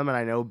both of them, and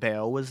I know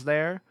Bale was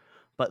there,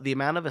 but the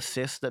amount of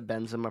assists that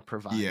Benzema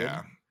provided...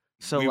 Yeah,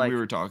 so we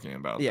were talking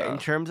about that. Yeah, in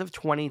terms of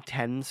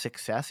 2010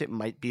 success, it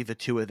might be the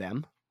two of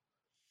them.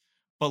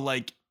 But,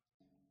 like,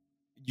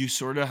 you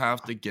sort of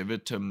have to give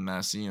it to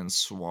Messi and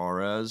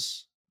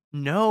Suarez.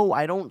 No,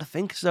 I don't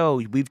think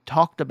so. We've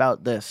talked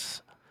about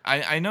this.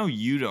 I know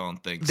you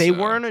don't think they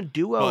weren't a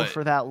duo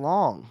for that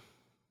long.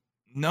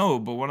 No,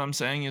 but what I'm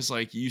saying is,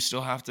 like, you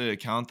still have to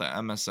account the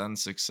MSN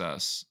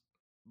success.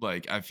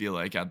 Like, I feel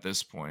like at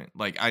this point,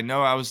 like, I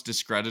know I was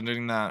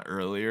discrediting that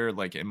earlier,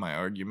 like, in my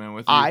argument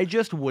with you. I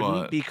just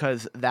wouldn't,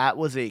 because that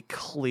was a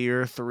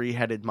clear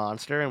three-headed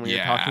monster, and when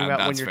you're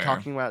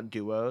talking about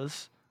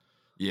duos.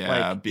 Yeah,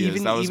 Like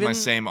because that was my even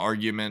same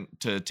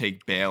argument to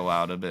take Bale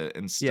out of it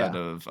instead yeah,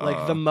 of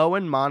like the Mo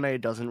and Mane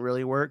doesn't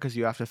really work because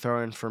you have to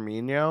throw in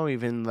Firmino,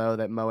 even though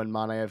that Mo and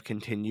Mane have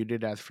continued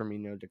it as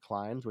Firmino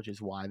declines, which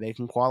is why they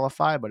can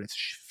qualify, but it's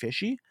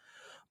fishy.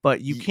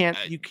 But y-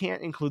 you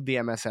can't include the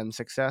MSN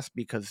success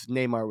because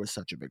Neymar was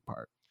such a big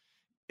part.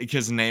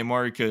 because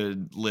Neymar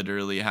could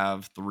literally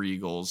have 3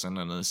 goals and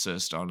an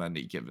assist on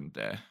any given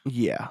day.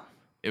 Yeah,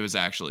 It was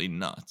actually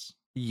nuts.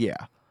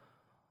 yeah.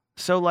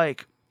 So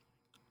like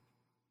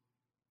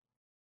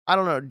I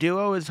don't know,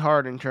 duo is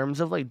hard in terms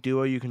of like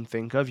duo you can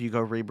think of. You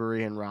go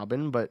Ribery and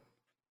Robin, but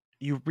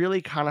you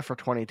really kind of for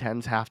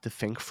 2010s have to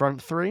think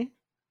front three.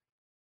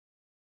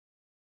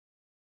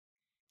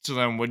 So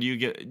then what do you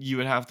get? You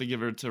would have to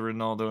give it to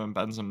Ronaldo and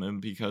Benzema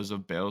because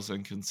of Bale's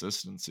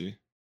inconsistency.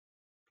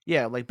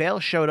 Yeah, like Bale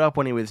showed up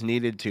when he was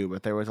needed to,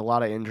 but there was a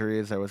lot of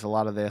injuries. There was a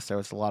lot of this. There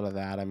was a lot of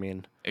that. I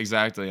mean,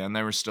 Exactly, and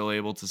they were still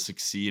able to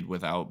succeed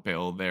without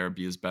Bale there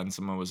because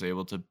Benzema was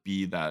able to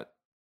be that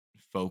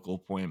focal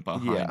point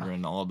behind yeah,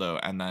 Ronaldo,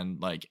 and then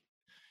like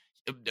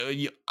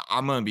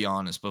I'm gonna be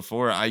honest.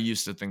 Before, I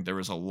used to think there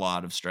was a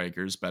lot of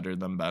strikers better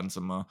than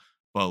Benzema,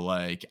 but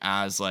like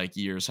as like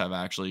years have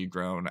actually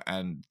grown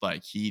and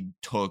like he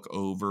took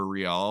over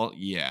Real,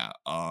 yeah,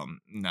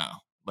 no,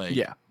 like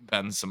yeah,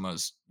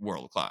 Benzema's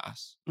world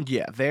class.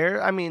 yeah.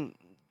 There, I mean,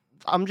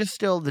 I'm just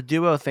still the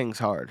duo thing's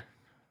hard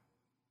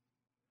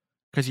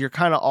because you're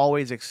kind of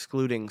always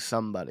excluding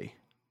somebody.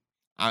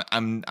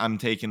 I'm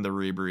taking the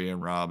Ribery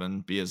and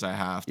Robin because I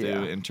have to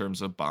Yeah, in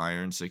terms of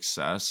Bayern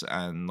success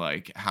and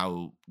like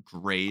how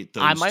great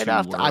I those might two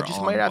have to. I were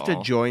just might on have to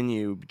ball. join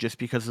you just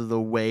because of the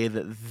way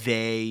that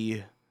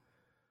they,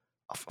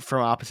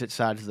 from opposite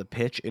sides of the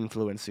pitch,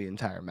 influence the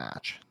entire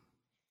match.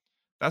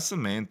 That's the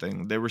main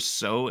thing. They were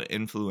so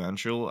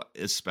influential,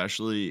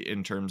 especially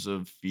in terms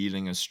of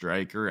feeding a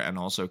striker and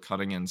also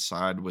cutting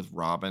inside with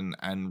Robin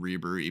and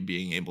Ribery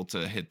being able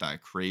to hit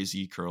that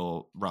crazy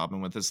curl. Robin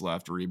with his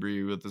left,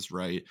 Ribery with his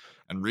right.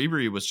 And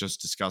Ribery was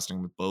just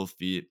disgusting with both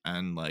feet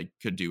and like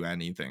could do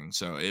anything.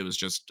 So it was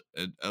just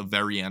a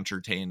very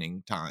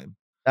entertaining time.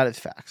 That is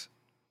facts.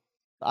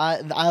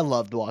 I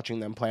loved watching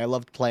them play. I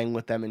loved playing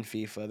with them in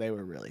FIFA. They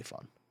were really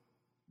fun.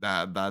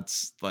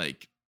 That's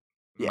like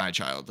Yeah, my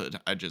childhood.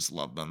 I just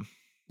love them.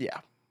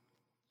 yeah.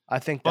 I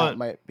think that But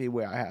might be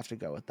where I have to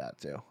go with that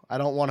too. I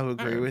don't want to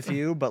agree fair, with fair.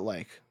 you, but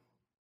like,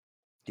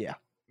 yeah,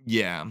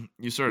 Yeah,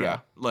 you sort of yeah.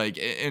 like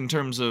in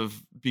terms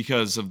of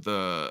because of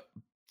the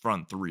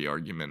front three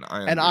argument.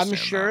 I And I'm understand that.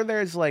 sure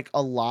there's like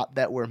a lot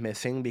that we're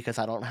missing because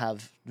I don't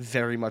have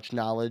very much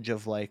knowledge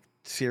of like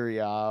Serie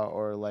A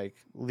or like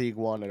League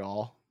One at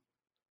all.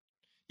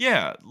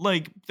 Yeah,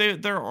 like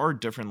there are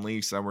different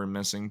leagues that we're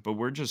missing, but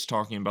we're just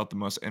talking about the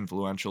most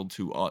influential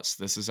to us.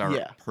 This is our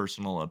Yeah,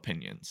 personal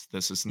opinions.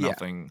 This is yeah,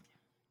 nothing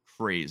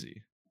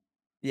crazy.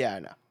 yeah. I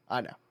know,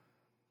 I know.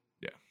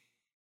 Yeah.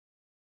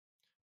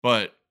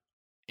 But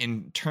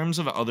in terms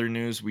of other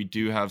news, we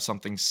do have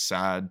something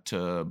sad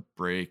to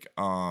break.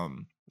 Or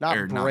Not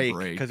not break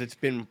break. because it's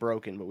been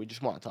broken, but we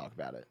just want to talk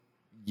about it.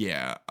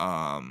 Yeah.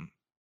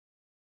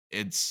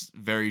 It's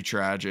very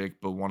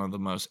tragic, but one of the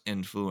most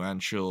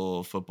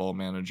influential football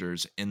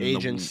managers in the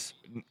Agents,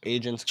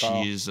 agents,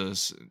 Carl.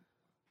 Jesus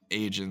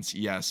agents,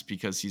 yes,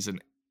 because he's an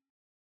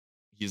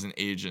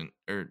agent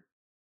or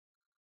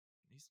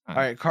he's All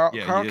not. right, Carl.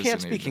 Yeah, he Carl is can't an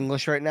speak agent.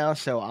 English right now,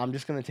 so I'm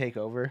just gonna take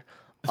over.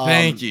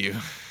 Thank Um. you.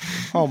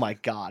 Oh my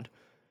God.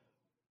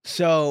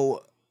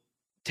 So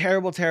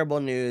terrible, terrible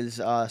news.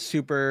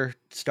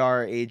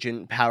 Superstar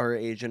agent, power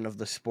agent of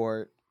the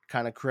sport,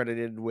 kind of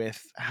credited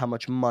with how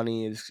much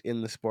money is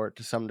in the sport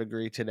to some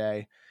degree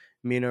today.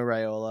 Mino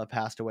Raiola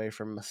passed away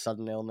from a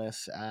sudden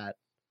illness at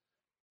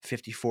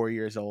 54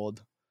 years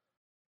old.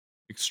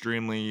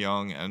 Extremely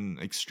young and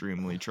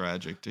extremely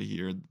tragic to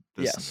hear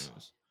this Yes.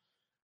 news.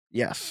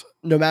 Yes.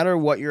 No matter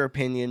what your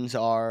opinions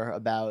are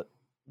about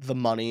the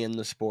money in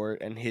the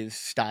sport and his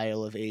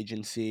style of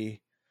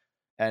agency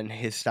and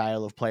his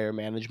style of player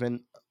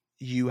management,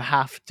 you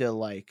have to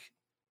like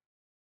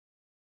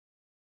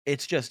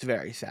it's just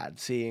very sad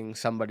seeing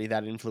somebody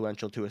that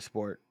influential to a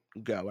sport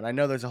go. And I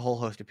know there's a whole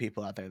host of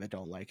people out there that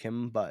don't like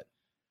him, but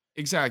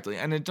Exactly.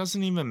 And it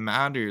doesn't even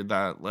matter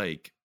that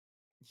like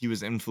he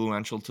was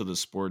influential to the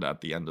sport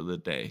at the end of the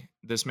day.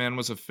 This man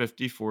was a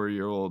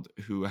 54-year-old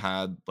who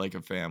had like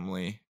a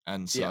family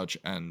and yeah, such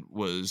and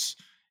was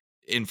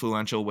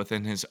influential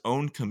within his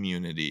own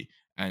community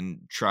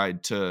and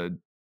tried to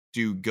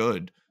do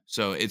good.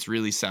 So it's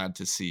really sad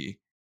to see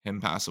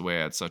him pass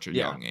away at such a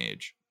yeah. young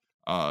age.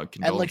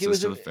 And like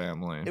Condolences to the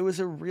family. it was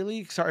a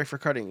really sorry for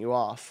cutting you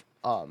off.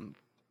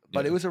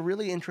 But it Yeah. was a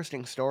really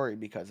interesting story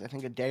because I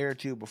think a day or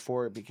two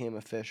before it became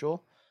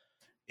official,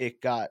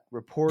 it got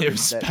It was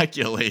reported that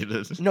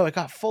speculated. no, it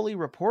got fully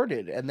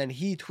reported and then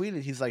he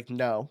tweeted he's like,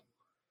 "No,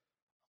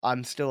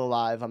 I'm still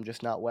alive. I'm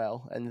just not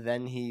well." And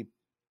then he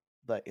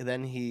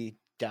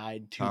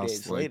died 2 Past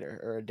days like later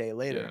or a day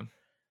yeah. later.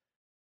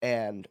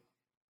 And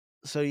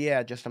so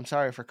yeah, just I'm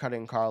sorry for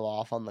cutting Carl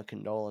off on the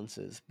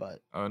condolences,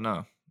 but Oh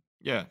no.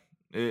 Yeah.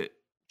 It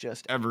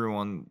Just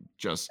everyone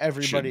just should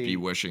be everybody.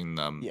 wishing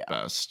them Yeah,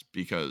 best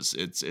because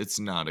it's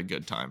not a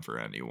good time for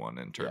anyone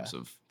in yeah. terms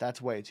of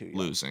That's way too young.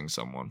 losing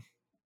someone.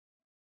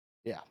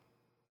 Yeah.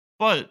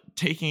 But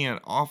taking it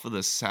off of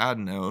the sad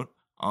note,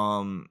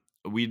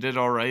 we did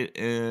all right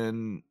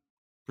in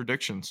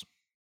predictions.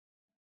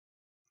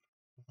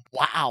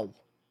 Wow.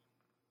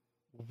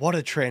 What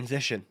a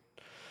transition.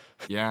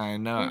 Yeah, I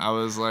know. I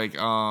was like,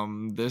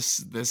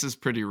 this is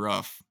pretty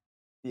rough.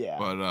 Yeah.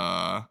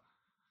 But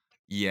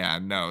yeah,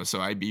 no. So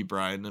I beat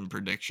Brian in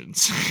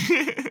predictions.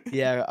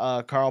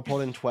 Yeah, Carl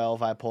pulled in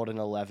 12, I pulled in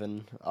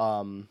 11.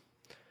 I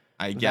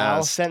Val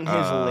guessed sent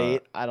his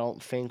late. I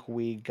don't think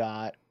we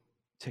got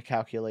to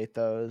calculate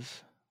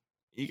those.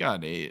 he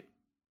got 8.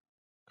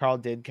 Carl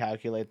did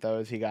calculate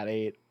those. He got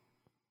 8.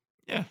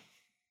 Yeah.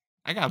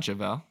 I got you,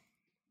 Val.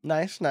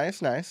 Nice,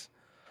 nice, nice.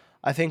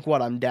 I think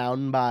what I'm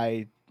down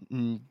by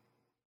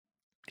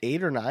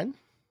 8 or 9.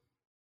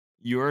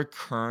 You're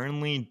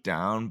currently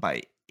down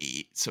by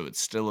 8, so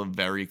it's still a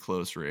very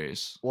close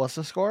race. What's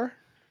the score?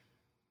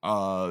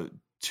 Uh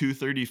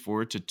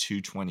 234 to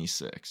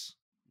 226.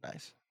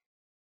 Nice.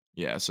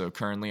 Yeah, so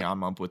currently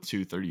I'm up with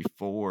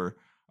 234.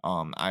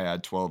 I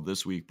had 12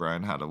 this week,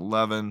 Brian had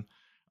 11.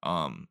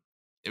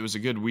 It was a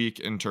good week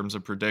in terms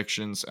of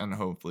predictions, and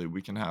hopefully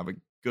we can have a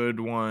good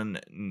one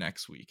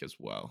next week as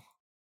well.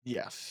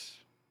 Yes.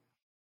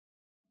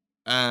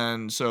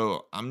 And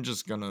so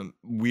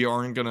we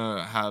aren't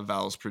gonna have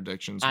Val's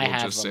predictions. I We'll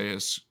have just them. say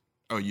his.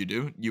 Oh, you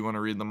do? You want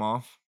to read them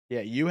off?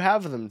 Yeah, you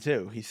have them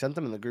too. He sent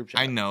them in the group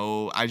I chat.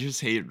 know. I just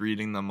hate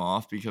reading them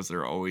off because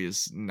they're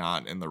always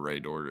not in the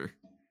right order.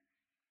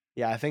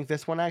 Yeah, I think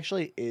this one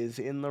actually is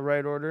in the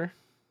right order.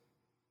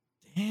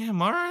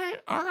 Damn. All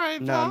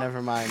right, No, Val.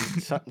 never mind.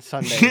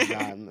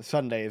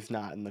 Sunday is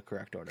not in the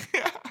correct order.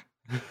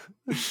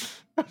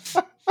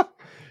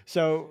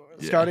 So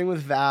Yeah. starting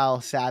with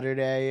Val,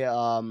 Saturday,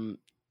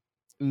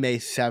 May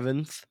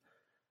 7th,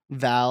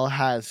 Val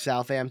has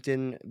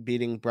Southampton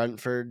beating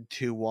Brentford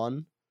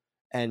 2-1.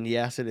 And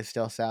yes, it is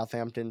still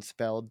Southampton,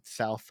 spelled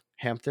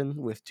Southampton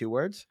with 2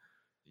 words.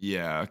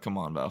 Yeah, come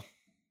on, Val.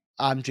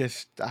 I'm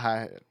just,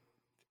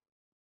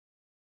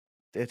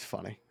 it's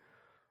funny.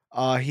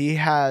 He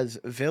has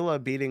Villa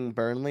beating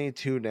Burnley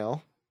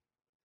 2-0.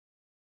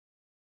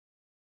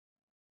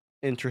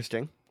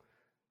 Interesting.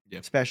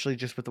 Yep. Especially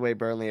just with the way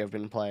Burnley have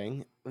been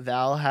playing.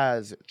 Val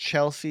has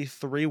Chelsea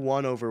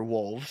 3-1 over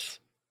Wolves.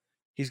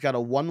 He's got a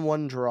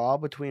 1-1 draw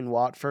between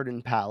Watford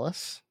and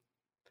Palace.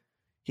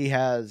 He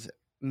has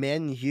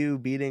Man U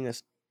beating a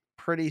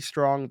pretty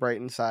strong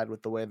Brighton side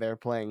with the way they're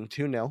playing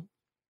 2-0.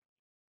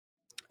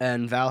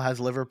 And Val has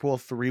Liverpool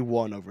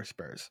 3-1 over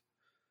Spurs.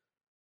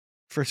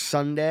 For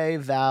Sunday,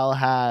 Val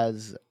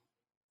has,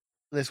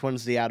 this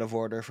one's the out of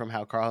order from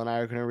how Carl and I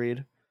are going to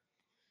read.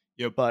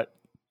 Yep. But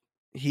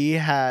he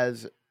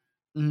has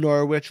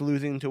Norwich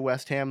losing to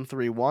West Ham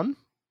 3-1.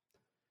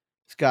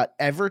 He's got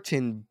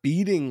Everton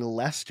beating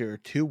Leicester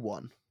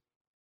 2-1.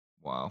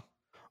 Wow.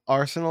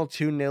 Arsenal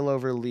 2-0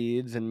 over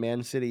Leeds and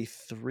Man City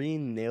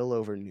 3-0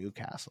 over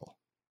Newcastle.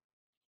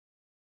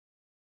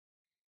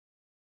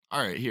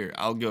 All right, here.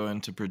 I'll go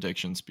into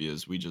predictions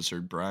because we just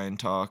heard Brian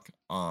talk.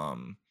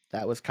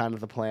 That was kind of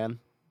the plan.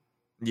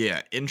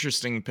 Yeah,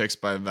 interesting picks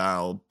by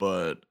Val,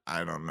 but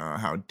I don't know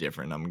how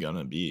different I'm going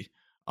to be.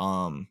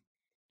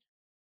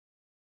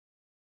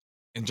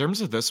 In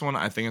terms of this one,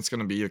 I think it's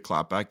going to be a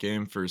clapback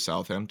game for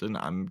Southampton.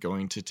 I'm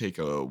going to take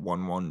a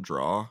 1-1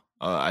 draw.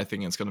 I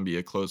think it's going to be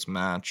a close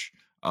match.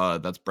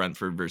 That's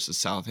Brentford versus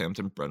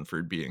Southampton,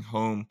 Brentford being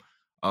home.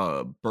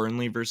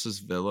 Burnley versus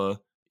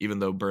Villa, even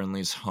though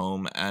Burnley's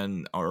home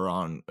and are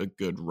on a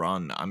good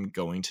run, I'm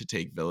going to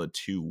take Villa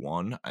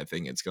 2-1. I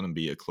think it's going to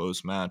be a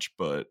close match,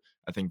 but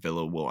I think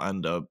Villa will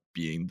end up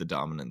being the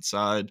dominant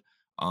side.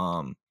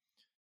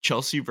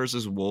 Chelsea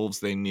versus Wolves,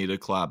 they need a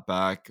clap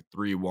back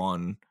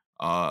 3-1.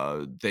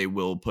 They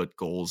will put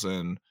goals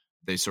in.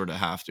 They sort of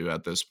have to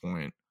at this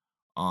point.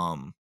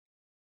 Well,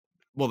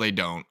 they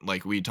don't.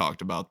 Like we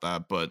talked about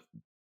that, but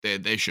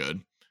they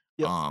should.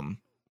 Yep.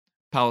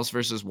 Palace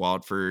versus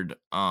Watford.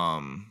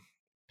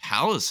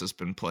 Palace has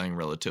been playing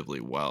relatively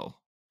well.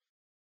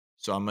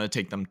 So I'm gonna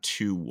take them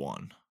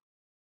 2-1.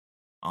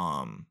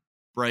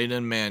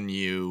 Brighton Man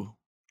U.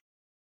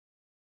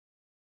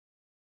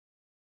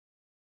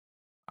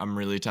 I'm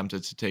really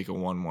tempted to take a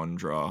 1-1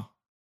 draw.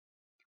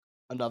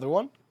 Another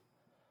one?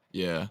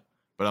 Yeah.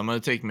 But I'm going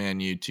to take Man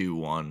U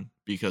 2-1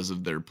 because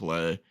of their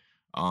play.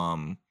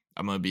 I'm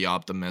going to be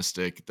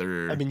optimistic.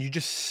 I mean, you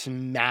just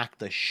smacked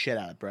the shit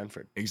out of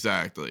Brentford.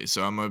 Exactly.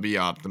 So I'm going to be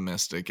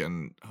optimistic,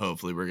 and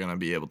hopefully we're going to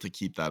be able to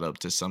keep that up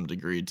to some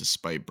degree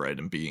despite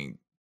Brighton being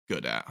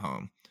good at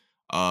home.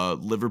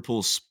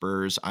 Liverpool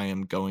Spurs. I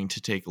am going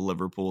to take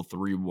Liverpool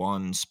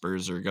 3-1.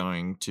 Spurs are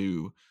going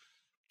to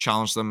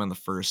challenge them in the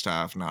first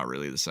half, not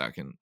really the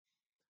second.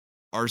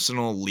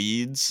 Arsenal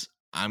Leeds.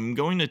 I'm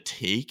going to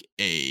take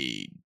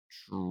a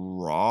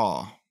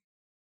draw.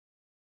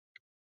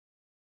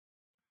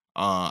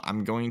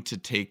 I'm going to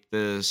take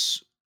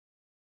this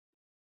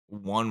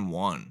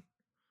 1-1.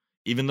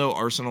 even though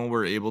Arsenal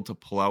were able to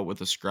pull out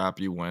with a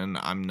scrappy win,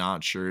 I'm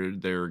not sure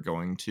they're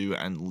going to.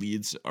 And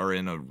Leeds are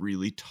in a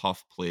really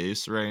tough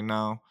place right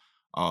now.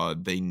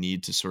 They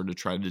need to sort of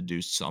try to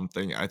do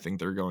something. I think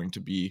they're going to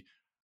be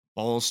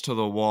balls to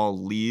the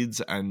wall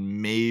Leeds,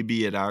 and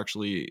maybe it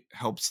actually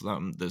helps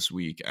them this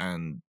week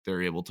and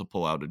they're able to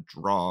pull out a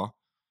draw,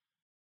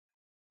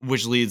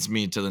 which leads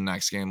me to the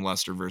next game,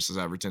 Leicester versus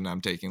Everton.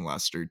 I'm taking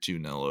Leicester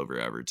 2-0 over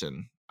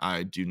Everton.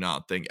 I do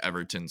not think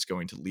Everton's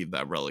going to leave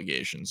that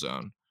relegation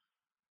zone.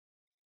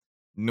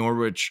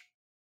 Norwich,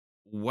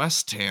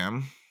 West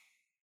Ham.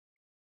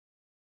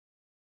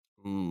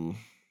 Ooh.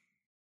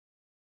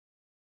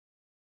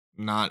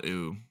 Not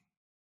ooh.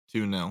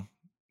 2-0.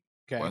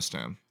 Okay. West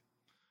Ham.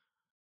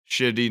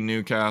 Shitty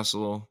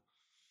Newcastle.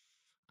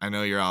 I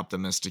know you're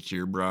optimistic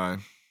here, Bri.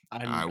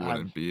 I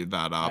wouldn't be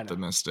that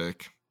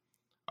optimistic.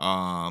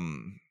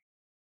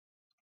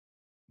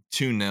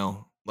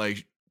 2-0.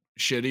 Like,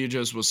 Shitty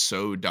just was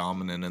so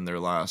dominant in their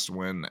last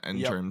win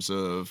in terms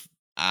of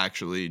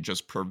actually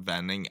just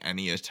preventing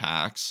any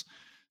attacks.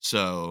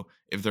 So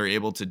if they're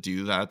able to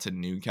do that to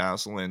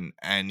Newcastle in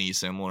any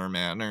similar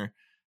manner,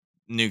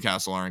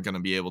 Newcastle aren't going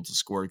to be able to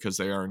score because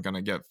they aren't going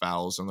to get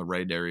fouls in the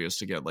right areas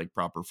to get like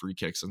proper free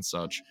kicks and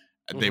such.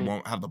 They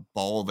won't have the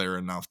ball there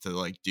enough to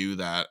like do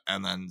that,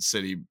 and then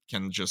City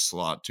can just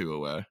slot 2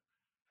 away.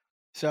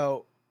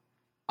 So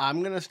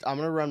I'm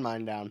gonna run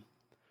mine down.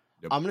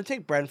 Yep. I'm gonna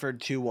take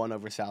Brentford 2-1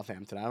 over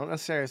Southampton. I don't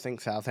necessarily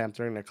think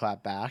Southampton are gonna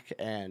clap back,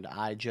 and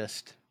I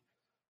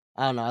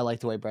don't know. I like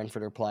the way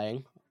Brentford are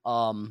playing.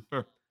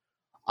 Sure.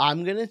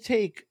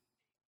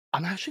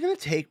 I'm actually gonna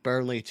take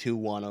Burnley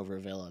 2-1 over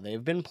Villa.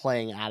 They've been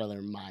playing out of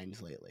their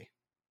minds lately.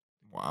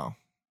 Wow.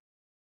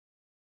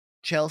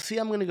 Chelsea,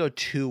 I'm gonna go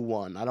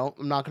 2-1.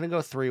 I'm not gonna go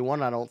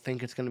 3-1. I don't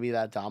think it's gonna be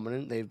that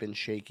dominant. They've been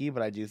shaky,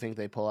 but I do think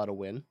they pull out a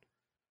win.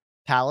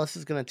 Palace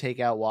is gonna take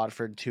out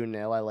Watford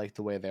 2-0. I like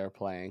the way they're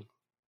playing.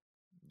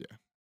 Yeah.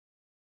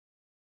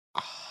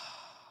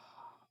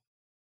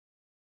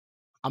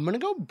 I'm gonna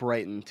go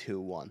Brighton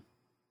 2-1.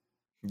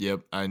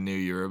 Yep, I knew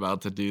you were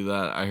about to do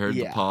that. I heard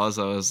the pause.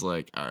 I was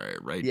like, all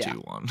right,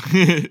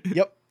 2-1.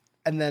 Yep.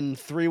 And then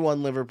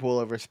 3-1 Liverpool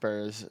over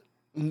Spurs.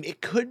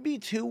 It could be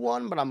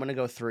 2-1, but I'm going to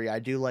go 3. I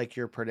do like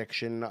your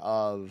prediction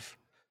of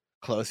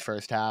close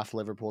first half.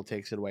 Liverpool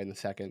takes it away in the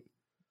second.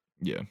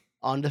 Yeah.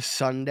 On to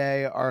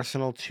Sunday,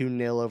 Arsenal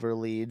 2-0 over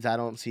Leeds. I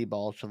don't see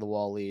balls to the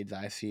wall Leeds.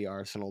 I see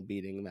Arsenal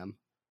beating them.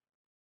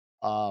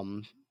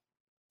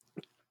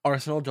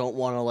 Arsenal don't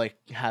want to like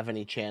have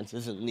any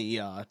chances in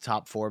the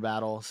top 4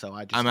 battle, so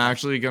I'm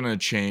actually gonna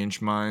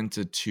change mine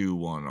to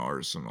 2-1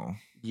 Arsenal.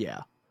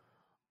 Yeah.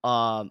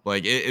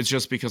 Like it's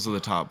just because of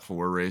the top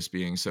 4 race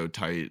being so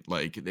tight.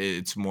 Like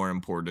it's more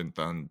important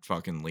than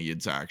fucking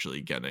Leeds actually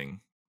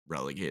getting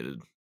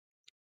relegated.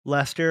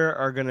 Leicester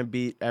are gonna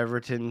beat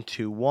Everton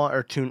 2-1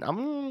 or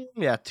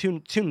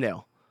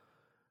 2-0.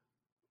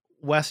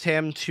 West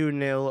Ham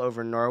 2-0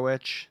 over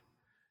Norwich.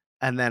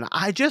 And then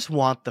I just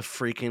want the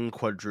freaking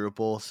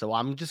quadruple, so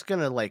I'm just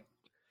going to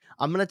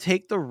I'm going to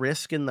take the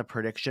risk in the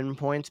prediction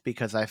points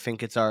because I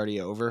think it's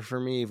already over for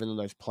me, even though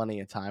there's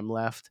plenty of time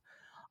left.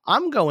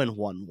 I'm going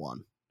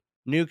 1-1.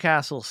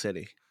 Newcastle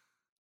City.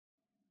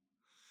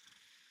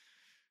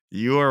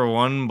 You are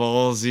one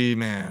ballsy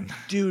man.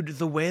 Dude,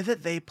 the way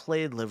that they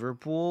played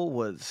Liverpool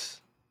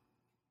was...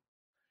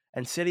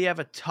 And City have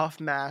a tough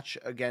match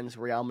against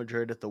Real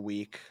Madrid at the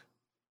week.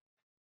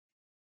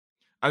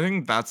 I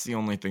think that's the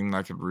only thing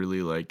that could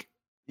really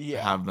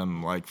have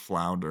them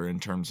flounder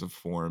in terms of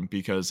form,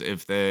 because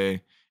if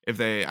they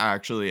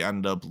actually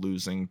end up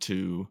losing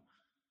to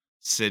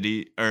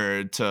City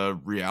or to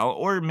Real,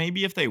 or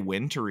maybe if they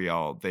win to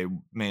Real, they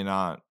may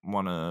not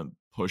want to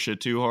push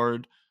it too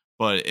hard.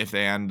 But if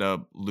they end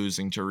up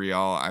losing to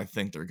Real, I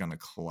think they're gonna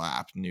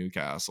clap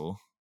Newcastle.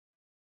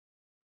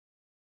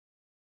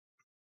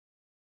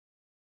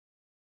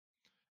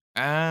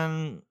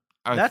 And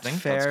I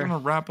think that's gonna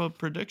wrap up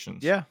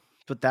predictions. Yeah.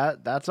 But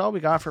that's all we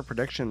got for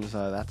predictions.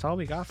 That's all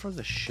we got for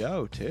the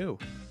show, too.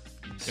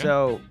 Yeah.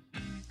 So,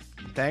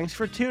 thanks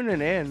for tuning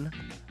in.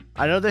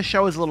 I know this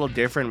show is a little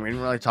different. We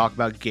didn't really talk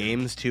about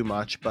games too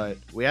much, but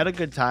we had a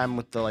good time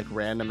with the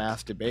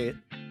random-ass debate.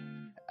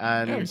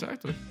 And yeah,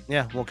 exactly.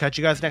 Yeah, we'll catch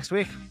you guys next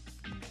week.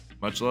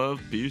 Much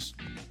love. Peace.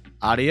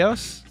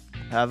 Adios.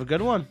 Have a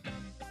good one.